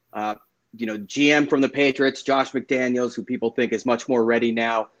 GM from the Patriots, Josh McDaniels, who people think is much more ready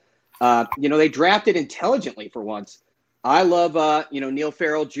now. They drafted intelligently for once. I love, Neil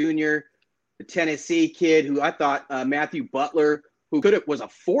Farrell Jr., the Tennessee kid who I thought Matthew Butler, who was a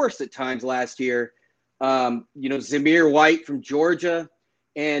force at times last year. Zamir White from Georgia.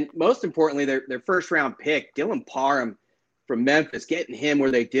 And most importantly, their first-round pick, Dylan Parham from Memphis, getting him where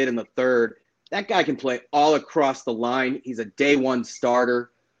they did in the third. That guy can play all across the line. He's a day one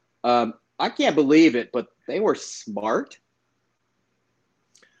starter. I can't believe it, but they were smart.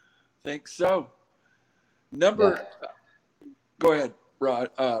 Think so. Go ahead,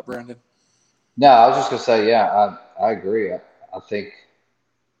 Brandon. No, I was just gonna say, yeah, I agree. I think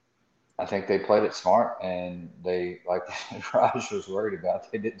they played it smart, and they, like Raj was worried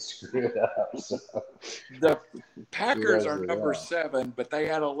about, they didn't screw it up. So the Packers are number 7, but they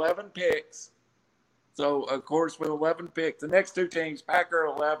had 11 picks. So of course, with 11 picks, the next two teams, Packer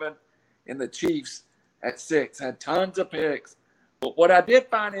 11 and the Chiefs at 6, had tons of picks. But what I did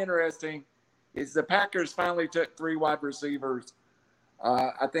find interesting is the Packers finally took 3 wide receivers.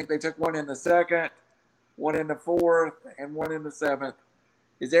 I think they took one in the 2nd, one in the 4th, and one in the 7th.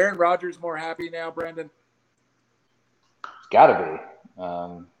 Is Aaron Rodgers more happy now, Brandon? Got to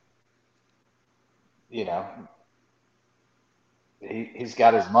be. He's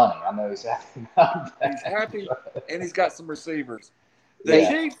got his money. I know he's happy about that. He's happy, and he's got some receivers. The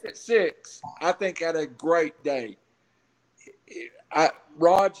Chiefs at 6, I think, had a great day.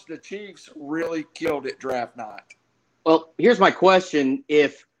 Raj, the Chiefs really killed it draft night. Well, here's my question.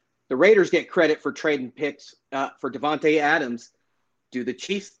 If the Raiders get credit for trading picks for Davante Adams, do the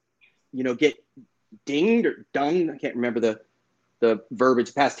Chiefs, get dinged or dunged? I can't remember the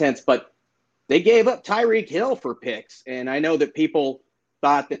verbiage, past tense, but they gave up Tyreek Hill for picks. And I know that people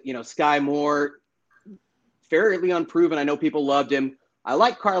thought that, Sky Moore, fairly unproven. I know people loved him. I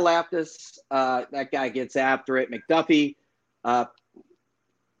like Karlaftis. That guy gets after it. McDuffie,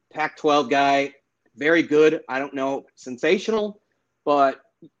 Pac-12 guy, very good. I don't know, sensational, but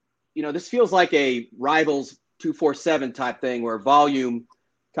this feels like a Rivals 247 type thing where volume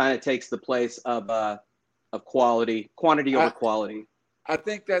kind of takes the place of quantity over quality. I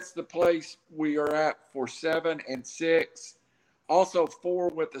think that's the place we are at for 7 and 6. Also 4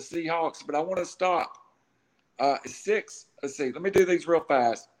 with the Seahawks, but I want to stop. 6, let's see. Let me do these real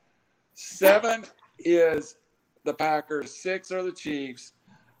fast. 7 is the Packers. 6 are the Chiefs.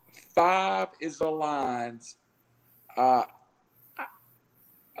 5 is the Lions. The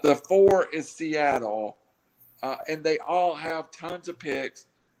 4 is Seattle. And they all have tons of picks.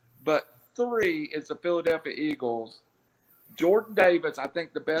 But 3 is the Philadelphia Eagles. Jordan Davis, I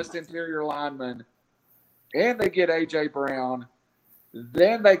think the best interior lineman. And they get A.J. Brown.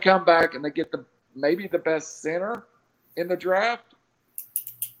 Then they come back and they get maybe the best center in the draft.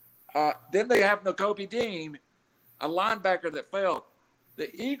 Then they have Nakobe Dean, a linebacker that fell. The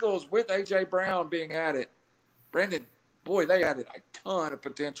Eagles, with A.J. Brown being added, Brandon, boy, they added a ton of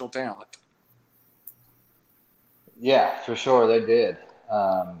potential talent. Yeah, for sure they did.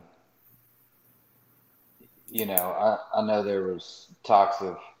 I know there was talks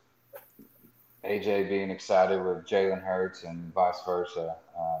of AJ being excited with Jalen Hurts and vice versa.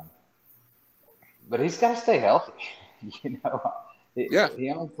 But he's got to stay healthy. He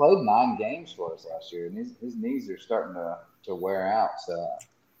only played 9 games for us last year, and his knees are starting to wear out. So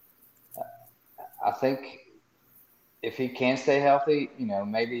I think if he can stay healthy,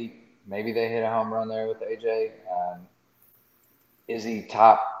 maybe they hit a home run there with AJ. Is he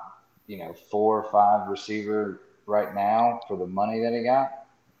top, 4 or 5 receiver right now for the money that he got?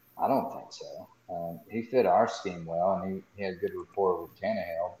 I don't think so. He fit our scheme well, and he had good rapport with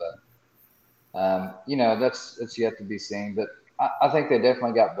Tannehill. But that's yet to be seen. But I think they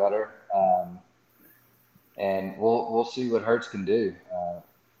definitely got better, and we'll see what Hurts can do.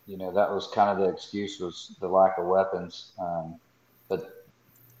 That was kind of the excuse, was the lack of weapons. But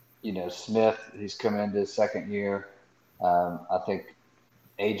Smith, he's come into his second year. I think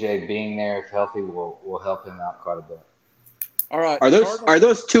AJ being there, if healthy, will help him out quite a bit. All right. Are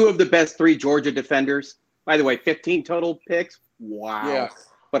those 2 of the best 3 Georgia defenders? By the way, 15 total picks. Wow. Yeah.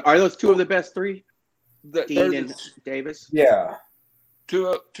 But are those 2 of the best 3? Dean and Davis? Yeah. 2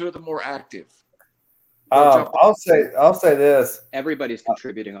 of the more active. I'll say this. Everybody's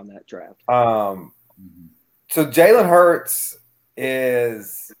contributing on that draft. So Jalen Hurts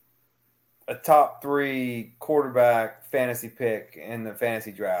is a top 3 quarterback fantasy pick in the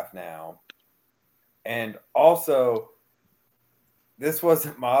fantasy draft now. And also, this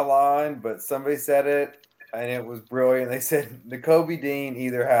wasn't my line, but somebody said it. and it was brilliant. They said Nakobe Dean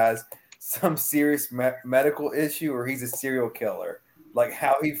either has some serious medical issue or he's a serial killer. Like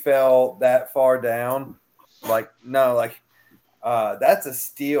how he fell that far down, like no, like that's a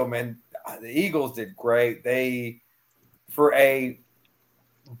steal, man. The Eagles did great. They for a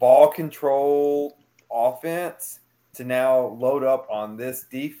ball control offense to now load up on this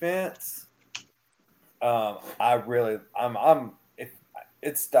defense. I'm if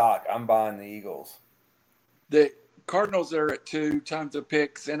it's stock, I'm buying the Eagles. The Cardinals are at 2 tons of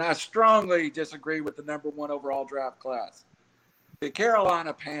picks, and I strongly disagree with the number 1 overall draft class. The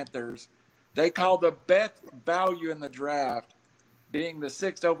Carolina Panthers, they call the best value in the draft being the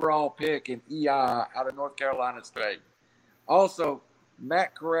 6th overall pick in EI out of North Carolina State. Also,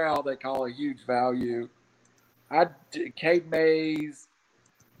 Matt Corral, they call a huge value. Cade Mays,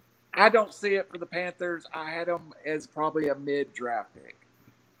 I don't see it for the Panthers. I had them as probably a mid-draft pick.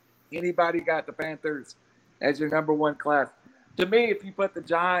 Anybody got the Panthers as your number 1 class? To me, if you put the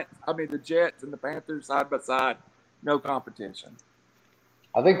Jets and the Panthers side by side, no competition.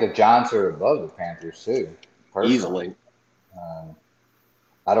 I think the Giants are above the Panthers too, personally. Easily.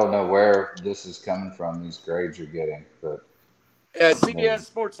 I don't know where this is coming from, these grades you're getting, but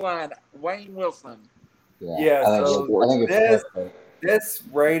CBS Sportsline, Wayne Wilson. Yeah, I think it's this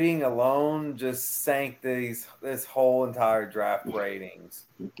rating alone just sank this whole entire draft ratings.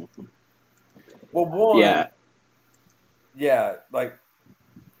 Well, like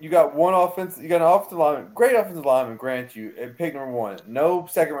you got an offensive lineman, great offensive lineman, grant you, at pick number 1. No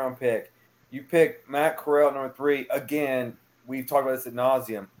second round pick. You pick Matt Corral at number 3. Again, we've talked about this ad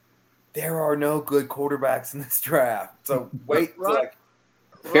nauseum. There are no good quarterbacks in this draft. So wait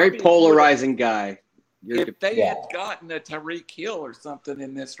very polarizing guy. If they had gotten a Tyreek Hill or something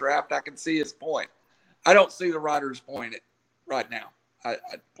in this draft, I can see his point. I don't see the writer's point right now.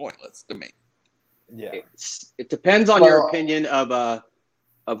 Pointless to me. Yeah, it depends on your opinion of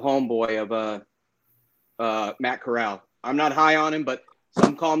homeboy of Matt Corral. I'm not high on him, but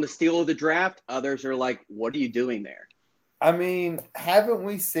some call him the steal of the draft. Others are like, "What are you doing there?" I mean, haven't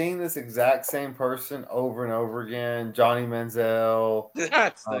we seen this exact same person over and over again? Johnny Manziel.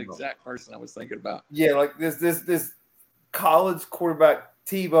 That's the exact person I was thinking about. Yeah, like this college quarterback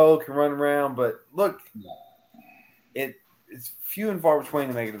Tebow can run around, but look, it's few and far between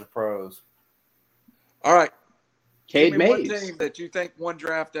to make it to the pros. All right, Cade Mays. One team that you think won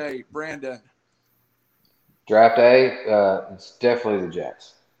draft A, Brandon. Draft A, it's definitely the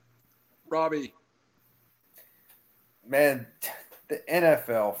Jets. Robbie. Man, the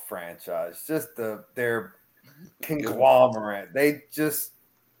NFL franchise, just their conglomerate. They just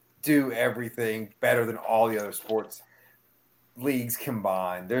do everything better than all the other sports leagues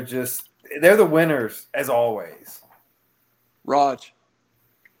combined. They're the winners as always. Raj.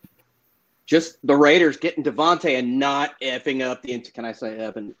 Just the Raiders getting Devontae and not effing up the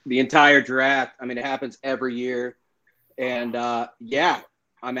entire draft. I mean, it happens every year. And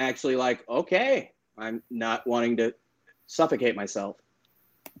I'm actually like, okay, I'm not wanting to suffocate myself.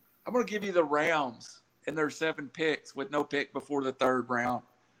 I'm going to give you the Rams and their 7 picks with no pick before the 3rd round.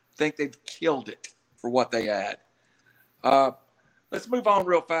 I think they've killed it for what they had. Let's move on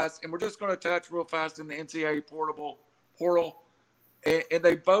real fast, and we're just going to touch real fast in the NCAA portal. And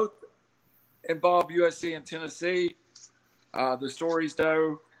they both involve USC and Tennessee. The stories,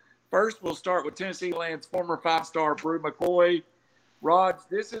 though. First, we'll start with Tennessee lands former 5-star Brew McCoy. Raj,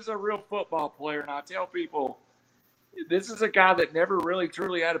 this is a real football player, and I tell people, this is a guy that never really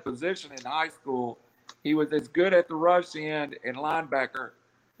truly had a position in high school. He was as good at the rush end and linebacker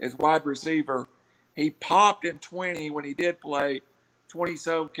as wide receiver. He popped in 20 when he did play,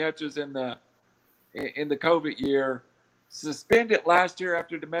 20-so catches in the COVID year. Suspended last year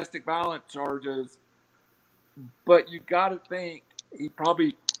after domestic violence charges. But you got to think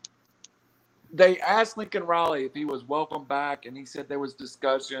they asked Lincoln Riley if he was welcome back, and he said there was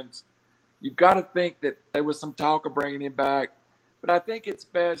discussions. You've got to think that there was some talk of bringing him back. But I think it's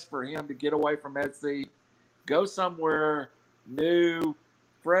best for him to get away from SC, go somewhere new,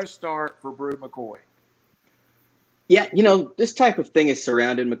 fresh start for Brew McCoy. Yeah, this type of thing has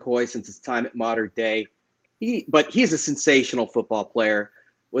surrounded McCoy since his time at Modern Day. But he's a sensational football player.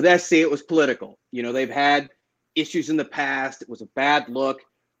 With SC, it was political. They've had issues in the past. It was a bad look.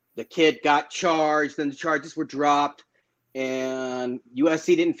 The kid got charged, then the charges were dropped. And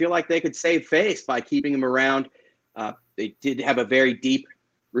USC didn't feel like they could save face by keeping him around. They did have a very deep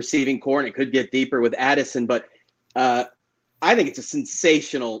receiving core, and it could get deeper with Addison. But I think it's a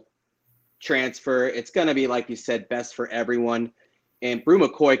sensational transfer. It's going to be, like you said, best for everyone. And Brew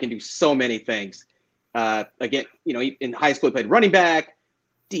McCoy can do so many things. Again, in high school, he played running back,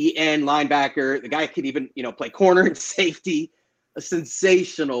 DN linebacker. The guy could even, play corner and safety. A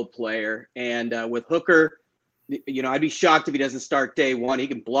sensational player. And with Hooker, I'd be shocked if he doesn't start day one. He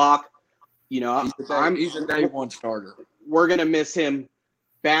can block. He's a day one starter. We're going to miss him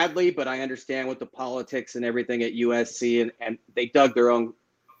badly, but I understand with the politics and everything at USC, and they dug their own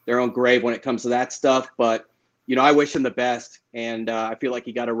grave when it comes to that stuff. But, I wish him the best, and I feel like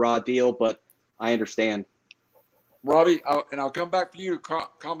he got a raw deal, but I understand. Robbie, I'll come back for you to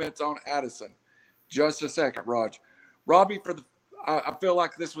comments on Addison. Just a second, Raj. Robbie, I feel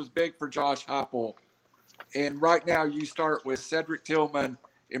like this was big for Josh Heupel. And right now you start with Cedric Tillman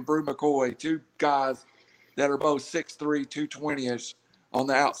and Brew McCoy, two guys that are both 6'3", 220-ish on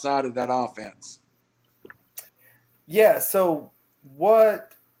the outside of that offense. Yeah, so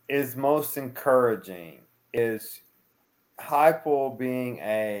what is most encouraging is Heupel being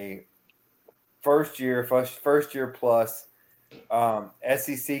a first year plus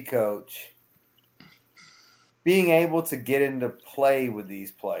SEC coach, being able to get into play with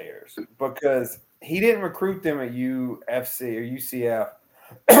these players, because he didn't recruit them at UFC or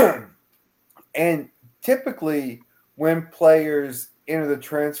UCF. And typically when players enter the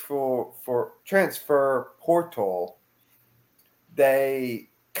transfer portal, they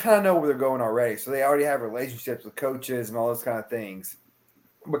kind of know where they're going already. So they already have relationships with coaches and all those kind of things,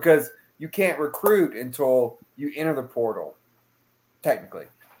 because you can't recruit until you enter the portal, technically.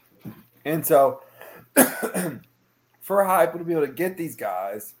 And so for Heupel to be able to get these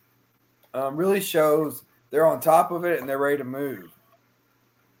guys really shows they're on top of it and they're ready to move.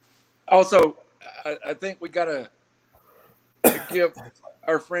 Also, I think we got to give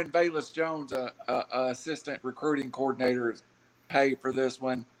our friend Bayless Jones a assistant recruiting coordinator pay for this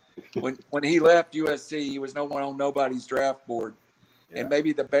one. When he left USC, he was no one on nobody's draft board. Yeah. And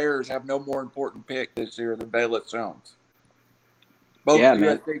maybe the Bears have no more important pick this year than Bayless Jones. Both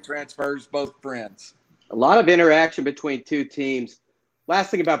USC transfers, both friends. A lot of interaction between two teams.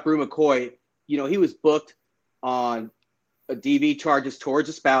 Last thing about Brew McCoy, he was booked on a DV charges towards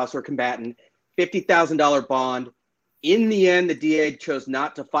a spouse or combatant, $50,000 bond. In the end, the DA chose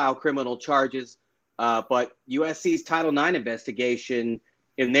not to file criminal charges, but USC's Title IX investigation,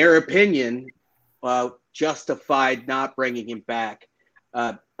 in their opinion, justified not bringing him back.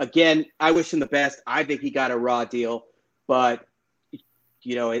 Again, I wish him the best. I think he got a raw deal, but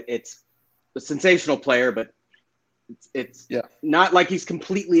it's a sensational player, but it's not like he's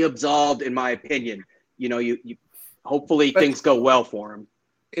completely absolved, in my opinion. You hopefully things go well for him.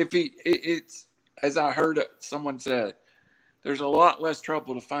 It's as I heard someone said, there's a lot less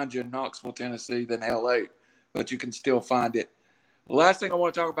trouble to find you in Knoxville, Tennessee than LA, but you can still find it. The last thing I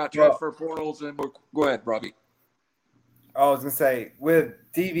want to talk about transfer portals, and go ahead, Robbie. I was going to say, with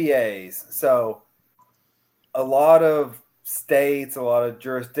DVAs, so a lot of states, a lot of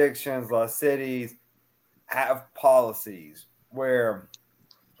jurisdictions, a lot of cities have policies where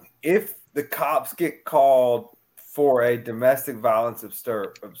if the cops get called for a domestic violence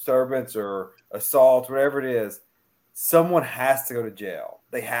disturbance or assault, whatever it is, someone has to go to jail.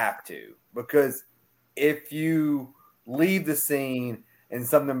 They have to, because if you leave the scene and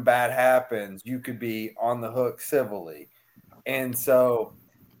something bad happens, you could be on the hook civilly. And so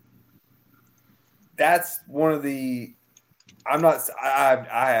that's one of the I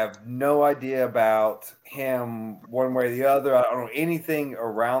have no idea about him one way or the other. I don't know anything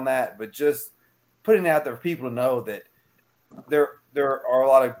around that, but just putting it out there for people to know that there are a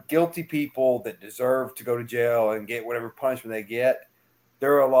lot of guilty people that deserve to go to jail and get whatever punishment they get.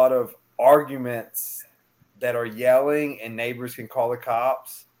 There are a lot of arguments that are yelling and neighbors can call the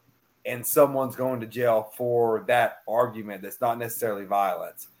cops and someone's going to jail for that argument that's not necessarily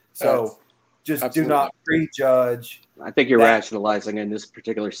violence. So just absolutely. Do not prejudge. I think you're rationalizing in this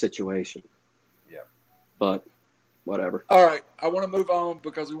particular situation. Yeah. But whatever. All right. I want to move on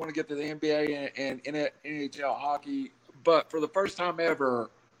because we want to get to the NBA and NHL hockey. But for the first time ever,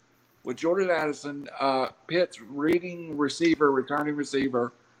 with Jordan Addison, Pitt's returning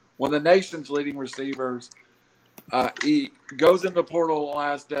receiver, one of the nation's leading receivers, he goes in the portal the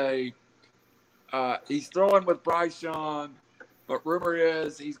last day. He's throwing with Bryce Young, but rumor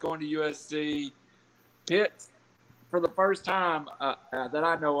is he's going to USC. Pitt, for the first time that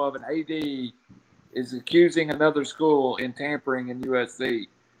I know of, an AD is accusing another school in tampering in USC.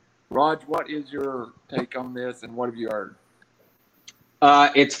 Raj, what is your take on this, and what have you heard?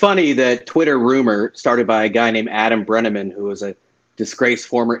 It's funny that Twitter rumor started by a guy named Adam Brenneman, who was a disgraced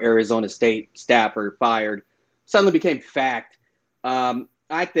former Arizona State staffer, fired, suddenly became fact.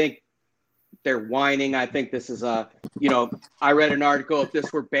 I think they're whining. I think this is I read an article. If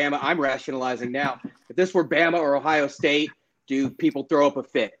this were Bama, I'm rationalizing now. If this were Bama or Ohio State, do people throw up a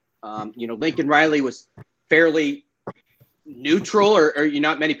fit? Lincoln Riley was fairly neutral, or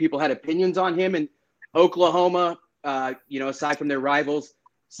not many people had opinions on him in Oklahoma. Aside from their rivals,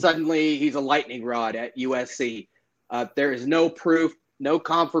 suddenly he's a lightning rod at USC. There is no proof, no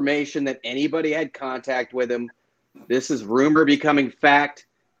confirmation that anybody had contact with him. This is rumor becoming fact.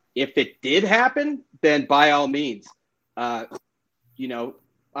 If it did happen, then by all means, I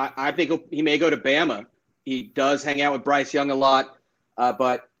think he may go to Bama. He does hang out with Bryce Young a lot.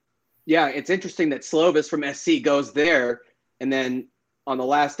 But, yeah, it's interesting that Slovis from SC goes there, and then on the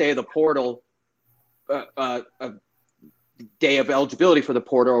last day of the portal, day of eligibility for the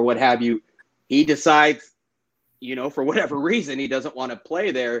portal or what have you, he decides, for whatever reason, he doesn't want to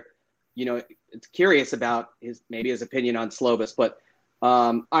play there. It's curious about his opinion on Slovis, but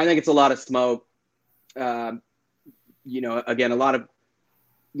I think it's a lot of smoke. Again, a lot of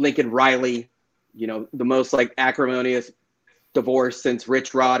Lincoln Riley, the most like acrimonious divorce since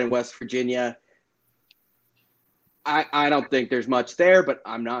Rich Rod in West Virginia. I don't think there's much there, but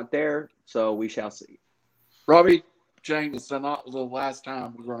I'm not there, so we shall see. Robbie, James, it's not the last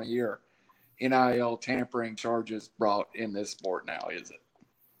time we're going to hear NIL tampering charges brought in this sport now, is it?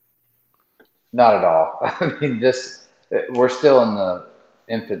 Not at all. I mean, we're still in the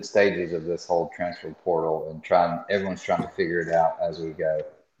infant stages of this whole transfer portal and everyone's trying to figure it out as we go.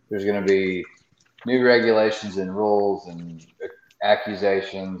 There's going to be new regulations and rules and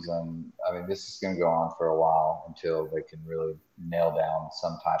accusations. And I mean, this is going to go on for a while until they can really nail down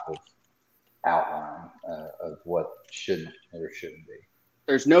some type of outline of what should or shouldn't be.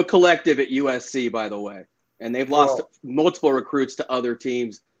 There's no collective at USC, by the way, and they've lost multiple recruits to other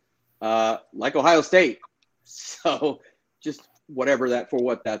teams, like Ohio State. So just whatever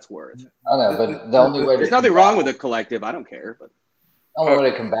what that's worth. I know, but the only way there's nothing wrong with a collective. I don't care, but the only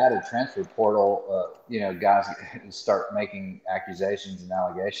way to combat a transfer portal, guys start making accusations and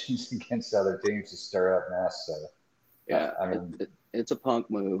allegations against other teams to stir up mess. So yeah, I mean, it's a punk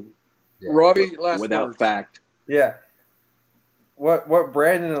move. Yeah. Robbie, last without words. Fact. Yeah. What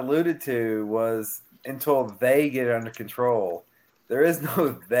Brandon alluded to was until they get it under control, there is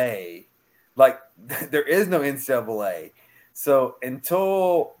no they. Like, there is no NCAA. So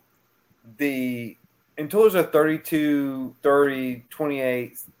until there's a 32, 30,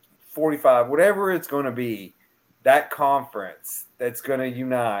 28, 45, whatever it's going to be, that conference that's going to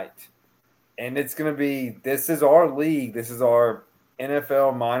unite. And it's going to be, this is our league. This is our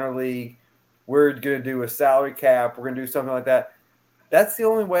NFL minor league. We're going to do a salary cap. We're going to do something like that. That's the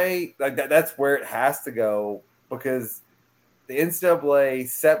only way, like that's where it has to go, because the NCAA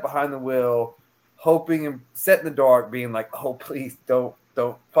sat behind the wheel, hoping and set in the dark, being like, oh, please don't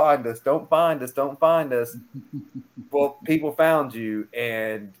find us. Don't find us. Don't find us. Well, people found you,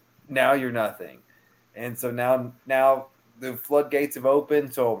 and now you're nothing. And so now the floodgates have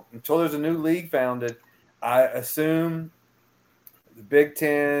opened. So until there's a new league founded, I assume the Big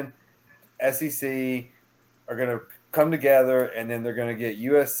Ten, SEC are going to come together, and then they're going to get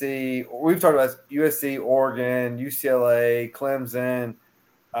USC. We've talked about USC, Oregon, UCLA, Clemson,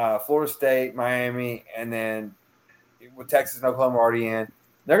 Florida State, Miami, and then with Texas and Oklahoma already in.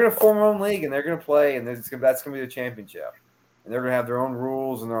 They're going to form their own league, and they're going to play, and that's going to be the championship. And they're going to have their own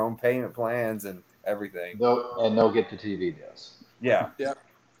rules and their own payment plans and everything. They'll get the TV deals. Yeah. Yeah.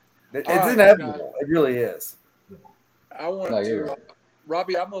 It's inevitable. It really is. I want to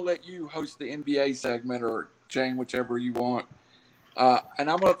Robbie, I'm going to let you host the NBA segment, or Jane, whichever you want. And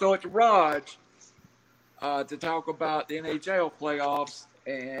I'm going to throw it to Raj to talk about the NHL playoffs.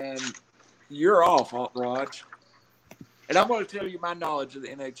 And you're off, Raj. And I'm going to tell you my knowledge of the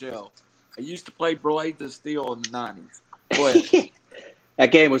NHL. I used to play Blades of Steel in the 90s. Go ahead.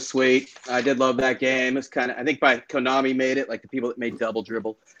 That game was sweet. I did love that game. It's kind of, I think Konami made it, like the people that made Double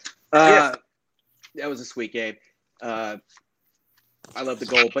Dribble. That was a sweet game. I love the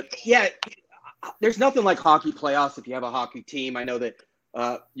goal. But, yeah, there's nothing like hockey playoffs if you have a hockey team. I know that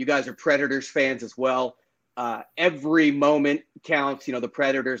you guys are Predators fans as well. Every moment counts. The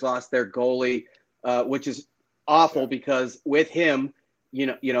Predators lost their goalie, which is awful because with him,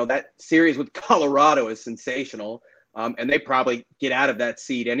 that series with Colorado is sensational, and they probably get out of that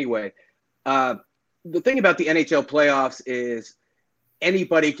seed anyway. The thing about the NHL playoffs is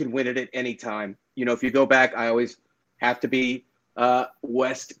anybody can win it at any time. If you go back, I always have to be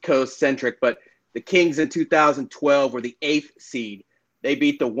West Coast centric, but the Kings in 2012 were the 8th seed. They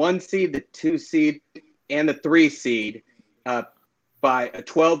beat the 1 seed, the 2 seed, and the 3 seed by a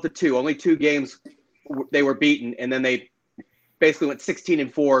 12-2. Only 2 games they were beaten, and then they basically went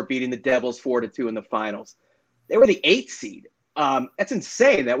 16-4, beating the Devils 4-2 in the finals. They were the 8th seed. That's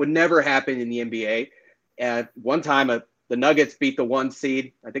insane. That would never happen in the NBA. One time, the Nuggets beat the 1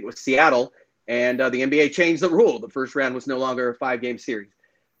 seed, I think it was Seattle, and the NBA changed the rule. The first round was no longer a 5-game series.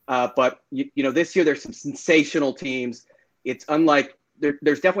 But this year there's some sensational teams. It's unlike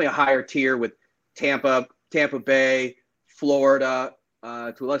there's definitely a higher tier with Tampa Bay, Florida,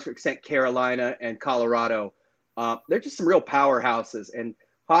 to a lesser extent Carolina and Colorado. They're just some real powerhouses. And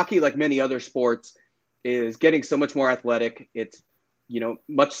hockey, like many other sports, is getting so much more athletic. It's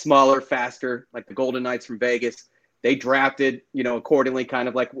much smaller, faster. Like the Golden Knights from Vegas, they drafted accordingly, kind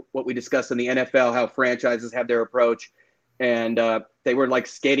of like what we discussed in the NFL, how franchises have their approach. And they were like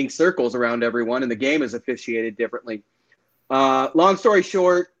skating circles around everyone, and the game is officiated differently. Long story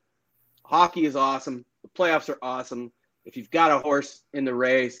short, hockey is awesome. The playoffs are awesome. If you've got a horse in the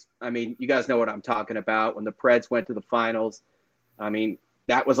race, I mean, you guys know what I'm talking about. When the Preds went to the finals, I mean,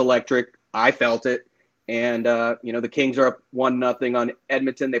 that was electric. I felt it. And, the Kings are up 1-0 on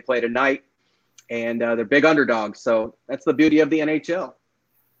Edmonton. They play tonight, and they're big underdogs. So that's the beauty of the NHL.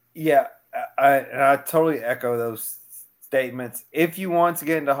 Yeah, I totally echo those statements. If you want to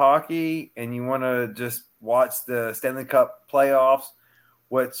get into hockey and you want to just watch the Stanley Cup playoffs,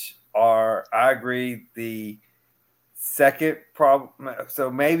 which are, I agree, the second problem, so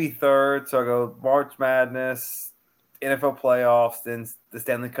maybe third. So I go March Madness, NFL playoffs, then the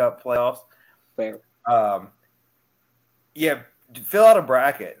Stanley Cup playoffs. Fair. Yeah, fill out a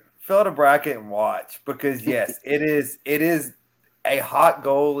bracket and watch, because yes, it is a hot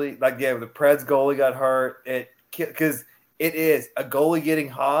goalie. Like, yeah, the Preds goalie got hurt. Because it is a goalie getting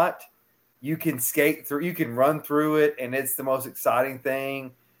hot. You can skate through, you can run through it, and it's the most exciting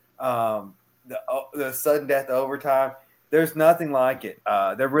thing. The sudden death overtime, there's nothing like it.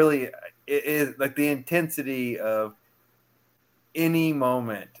 It is like the intensity of any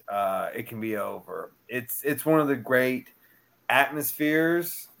moment. It can be over. It's one of the great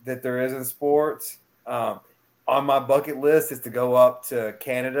atmospheres that there is in sports. On my bucket list is to go up to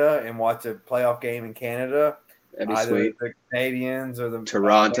Canada and watch a playoff game in Canada. That'd be Either sweet. the Canadians or the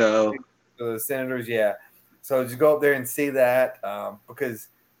Toronto, or the Senators. Yeah. So just go up there and see that, because,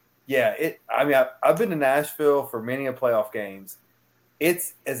 yeah, I've been to Nashville for many of playoff games.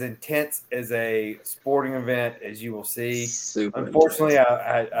 It's as intense as a sporting event as you will see. Super Unfortunately,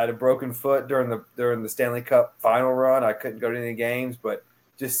 intense. I had a broken foot during the Stanley Cup final run. I couldn't go to any games, but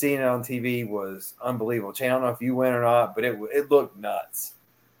just seeing it on TV was unbelievable. Chan, I don't know if you went or not, but it looked nuts.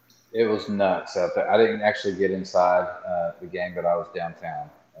 It was nuts out there. I didn't actually get inside the game, but I was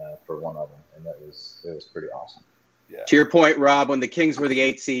downtown for one of them, and it was pretty awesome. Yeah. To your point, Rob, when the Kings were the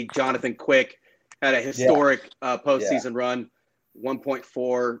 8th seed, Jonathan Quick had a historic postseason run,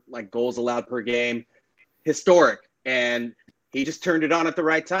 1.4 like goals allowed per game, historic, and he just turned it on at the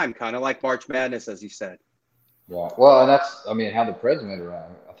right time, kind of like March Madness, as you said. Yeah, well, and that's how the Preds went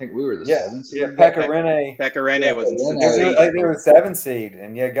around. I think we were the 7th seed. Yeah, Pekka Rinne was in Rinne. I think they were 7th seed,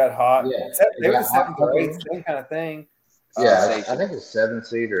 and got hot. Yeah, They were 7th or 8th, same kind of thing. Yeah, I think it's 7th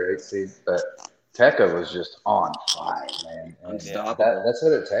seed or 8th seed, but Pekka was just on fire, man. Unstoppable. That's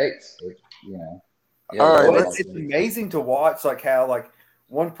what it takes. All right, Well, it's amazing to watch, like how like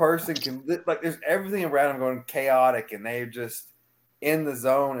one person can there's everything around them going chaotic, and they're just in the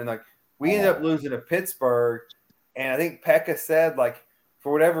zone. And like we ended up losing to Pittsburgh, and I think Pekka said like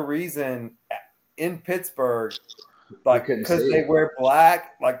for whatever reason in Pittsburgh, like because they wear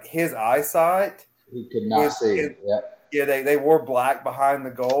black, like his eyesight, he could not see. Yeah, they wore black behind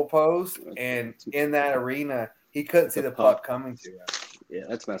the goalpost, and in that arena, he couldn't see the puck coming to him. Yeah,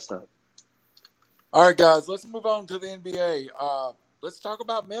 that's messed up. All right, guys, let's move on to the NBA. Let's talk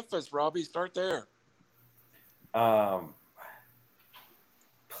about Memphis. Robbie, start there.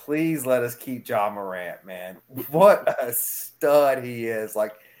 Please let us keep Ja Morant, man. What a stud he is.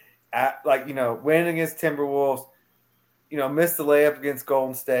 Winning against Timberwolves, missed the layup against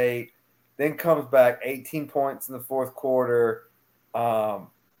Golden State, then comes back 18 points in the fourth quarter. Man,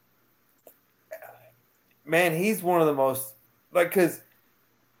 he's one of the most because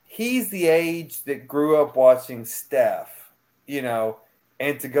he's the age that grew up watching Steph, and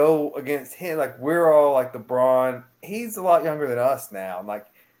to go against him, we're all like LeBron. He's a lot younger than us now.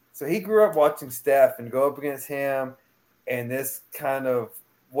 So he grew up watching Steph, and go up against him, and this kind of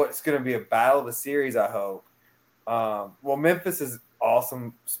what's going to be a battle of the series, I hope. Well, Memphis is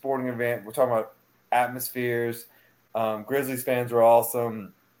awesome sporting event. We're talking about atmospheres. Grizzlies fans are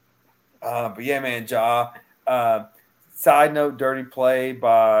awesome. But yeah, man, Ja. Side note, dirty play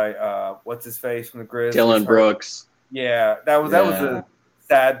by what's his face from the Grizzlies? Dylan Brooks. Yeah, that was a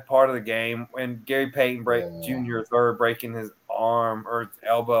sad part of the game when Gary Payton Jr. started breaking his arm or his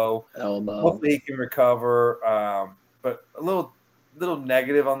elbow. Hopefully he can recover. But a little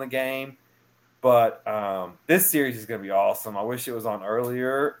negative on the game. But this series is going to be awesome. I wish it was on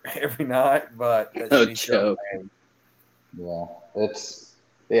earlier every night, but that's No me. joke.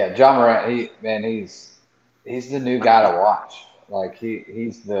 Yeah, John Morant. He's the new guy to watch. Like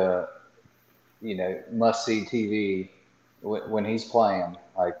he's the must see TV when he's playing.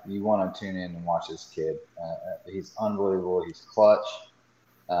 Like you want to tune in and watch this kid. He's unbelievable. He's clutch.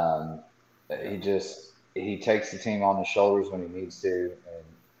 Um, he takes the team on his shoulders when he needs to,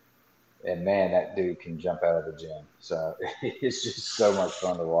 and man, that dude can jump out of the gym. So it's just so much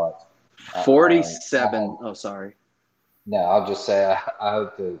fun to watch. 47. Oh, sorry. No, I'll just say I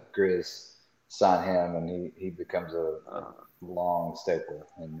hope the Grizz sign him and he becomes a long staple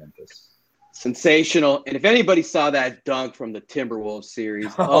in Memphis. Sensational. And if anybody saw that dunk from the Timberwolves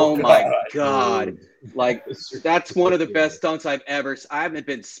series, oh my God. Like, that's one of the best dunks I've ever – I haven't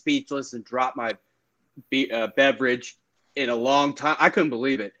been speechless and dropped my beverage in a long time. I couldn't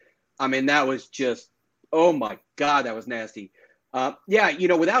believe it. I mean, that was just – oh, my God, that was nasty.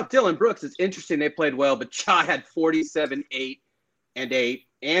 Without Dylan Brooks, it's interesting they played well, but Ja had 47, 8, and 8,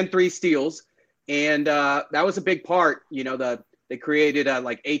 and 3 steals. And that was a big part. They created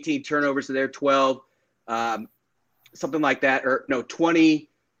like 18 turnovers to their 12, something like that, 20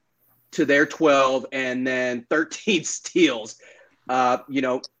 to their 12, and then 13 steals. Ja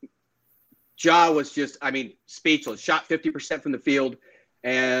was just, speechless. Shot 50% from the field,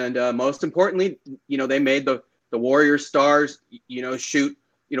 and most importantly, they made the Warriors stars, shoot.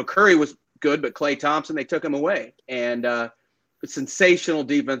 Curry was good, but Klay Thompson, they took him away, and sensational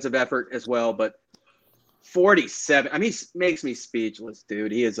defensive effort as well, but 47. He makes me speechless,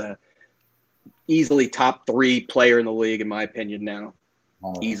 dude. He is a easily top 3 player in the league, in my opinion, now.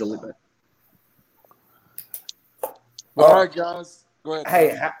 Easily. All right, guys. Go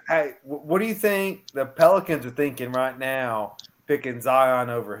ahead. Hey, what do you think the Pelicans are thinking right now, picking Zion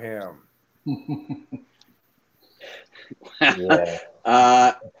over him?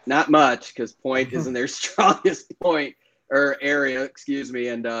 Not much, because point isn't their strongest point or area, excuse me.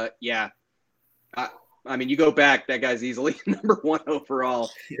 And you go back, that guy's easily number 1 overall.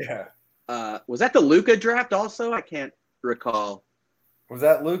 Yeah. Was that the Luka draft also? I can't recall. Was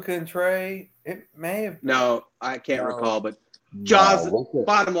that Luka and Trey? It may have been. No, I can't recall, but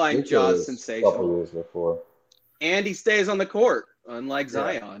bottom line, Ja's sensational. A couple years before. And he stays on the court, unlike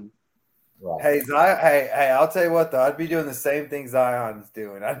Zion. Right. Hey, I'll tell you what, though. I'd be doing the same thing Zion's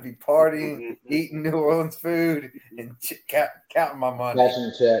doing. I'd be partying, eating New Orleans food, and counting my money.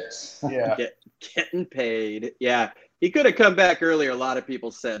 Cashing checks. Yeah. Getting paid. Yeah. He could have come back earlier, a lot of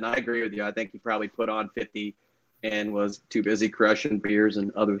people said, and I agree with you. I think he probably put on 50 and was too busy crushing beers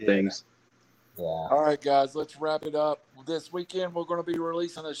and other things. Yeah. All right, guys, let's wrap it up. This weekend, we're going to be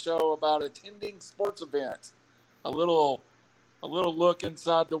releasing a show about attending sports events. A little look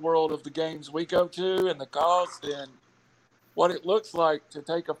inside the world of the games we go to and the cost and what it looks like to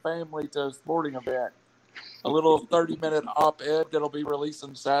take a family to a sporting event. A little 30-minute op-ed that'll be released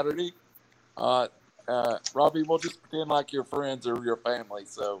on Saturday. Robbie, we'll just pretend like your friends or your family.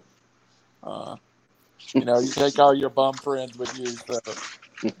 So, you take all your bum friends with you. So,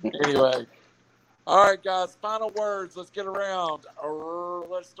 anyway. All right, guys, final words. Let's get around.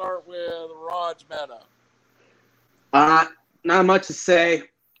 Let's start with Raj Mehta. Not much to say,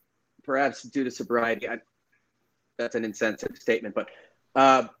 perhaps due to sobriety. That's an insensitive statement, but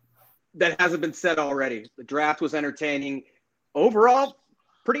that hasn't been said already. The draft was entertaining. Overall,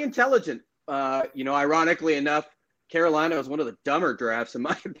 pretty intelligent. Ironically enough, Carolina was one of the dumber drafts, in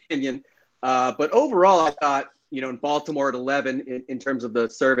my opinion. But overall, I thought, in Baltimore at 11, in terms of the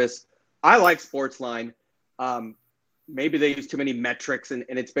service, I like Sportsline. Maybe they use too many metrics, and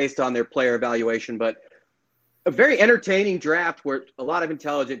it's based on their player evaluation, but a very entertaining draft where a lot of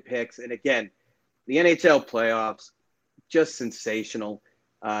intelligent picks. And again, the NHL playoffs, just sensational.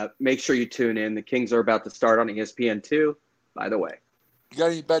 Make sure you tune in. The Kings are about to start on ESPN2, by the way. You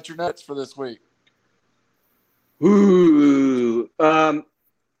got any bet your nuts for this week? Ooh.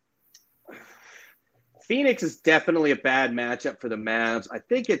 Phoenix is definitely a bad matchup for the Mavs. I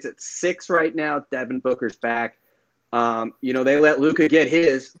think it's at 6 right now. Devin Booker's back. They let Luka get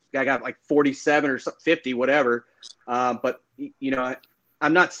his. Guy got like 47 or 50, whatever. But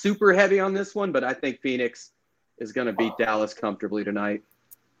I'm not super heavy on this one, but I think Phoenix is going to beat Dallas comfortably tonight.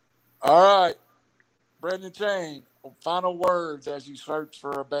 All right. Brendan Chain, final words as you search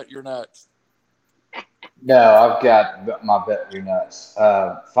for a bet your nuts. No, I've got my bet your nuts.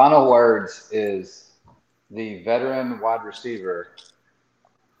 Final words is the veteran wide receiver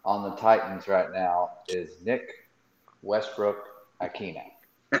on the Titans right now is Nick Westbrook Akina.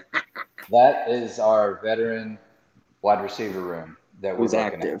 That is our veteran wide receiver room that we're Who's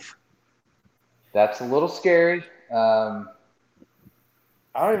looking active. That's a little scary. I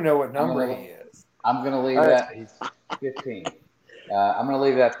don't even know what number he is. I'm gonna leave that. He's 15. I'm gonna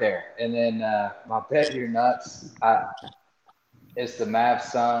leave that there. And then my bet you're nuts. It's the Mavs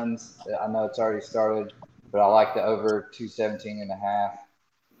Suns. I know it's already started, but I like the over 217.5.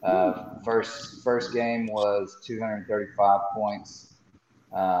 First game was 235 points.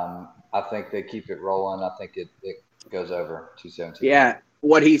 I think they keep it rolling. I think it goes over 217. Yeah,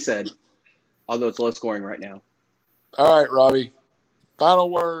 what he said. Although it's low scoring right now. All right, Robbie. Final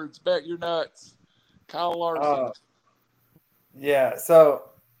words. Bet you're nuts. Kyle Larson. Yeah.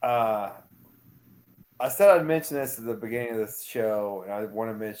 So I said I'd mention this at the beginning of this show, and I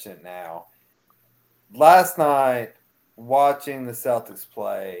want to mention it now. Last night, watching the Celtics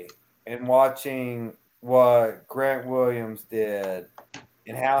play and watching what Grant Williams did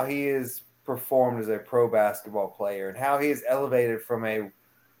and how he has performed as a pro basketball player and how he is elevated from a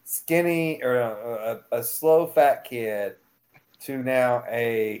skinny or a slow, fat kid to now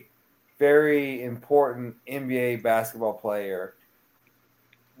a very important NBA basketball player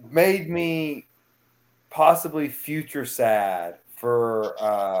made me possibly future sad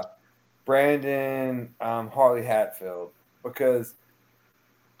for Brandon Hartley Hatfield because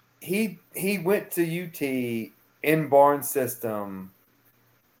he went to UT in Barnes system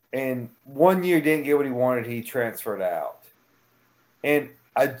and 1 year didn't get what he wanted. He transferred out. And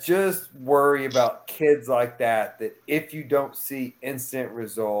I just worry about kids like that if you don't see instant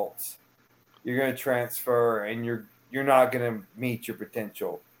results, you're going to transfer and you're not going to meet your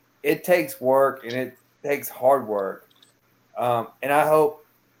potential. It takes work and it takes hard work. And I hope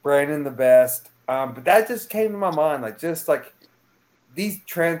Brandon the best. But that just came to my mind, this is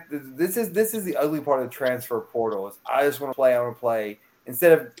the ugly part of the transfer portal. Is I just want to play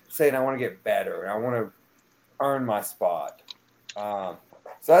instead of saying I want to get better and I want to earn my spot.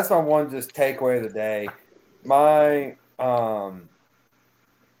 So that's my one just takeaway of the day. My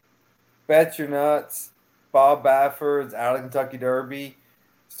bet your nuts, Bob Bafford's out of Kentucky Derby.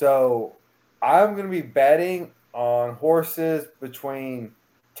 So I'm going to be betting on horses between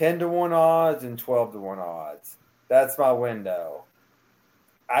 10-1 odds and 12-1 odds. That's my window.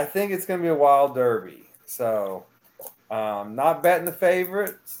 I think it's going to be a wild Derby. So not betting the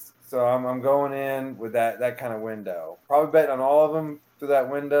favorites. So I'm going in with that kind of window. Probably betting on all of them through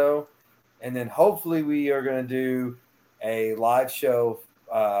that window. And then hopefully we are going to do a live show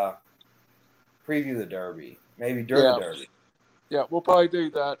preview the Derby. Maybe during the Derby. Yeah, we'll probably do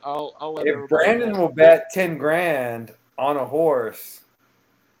that. I'll let if Brandon will bet 10 grand on a horse,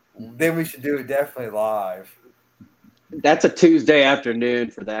 then we should do it definitely live. That's a Tuesday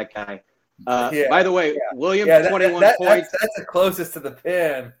afternoon for that guy. By the way, Williams 21 points. That's the closest to the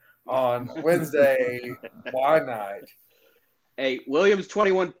pin on Wednesday wine night. Hey, Williams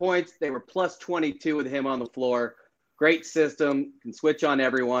 21 points. They were plus 22 with him on the floor. Great system. Can switch on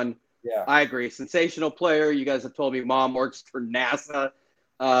everyone. Yeah, I agree. Sensational player. You guys have told me mom works for NASA.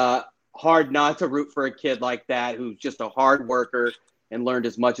 Hard not to root for a kid like that who's just a hard worker and learned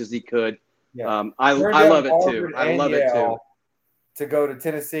as much as he could. Yeah. I love it too. I love it too. To go to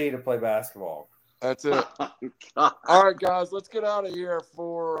Tennessee to play basketball. That's it. All right, guys, let's get out of here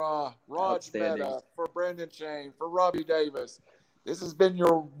for Raj Mehta, for Brendan Shane, for Robbie Davis. This has been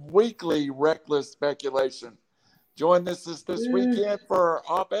your weekly Reckless Speculation. Join us this weekend for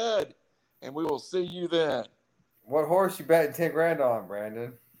Op-Ed, and we will see you then. What horse you betting 10 grand on,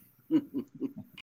 Brandon?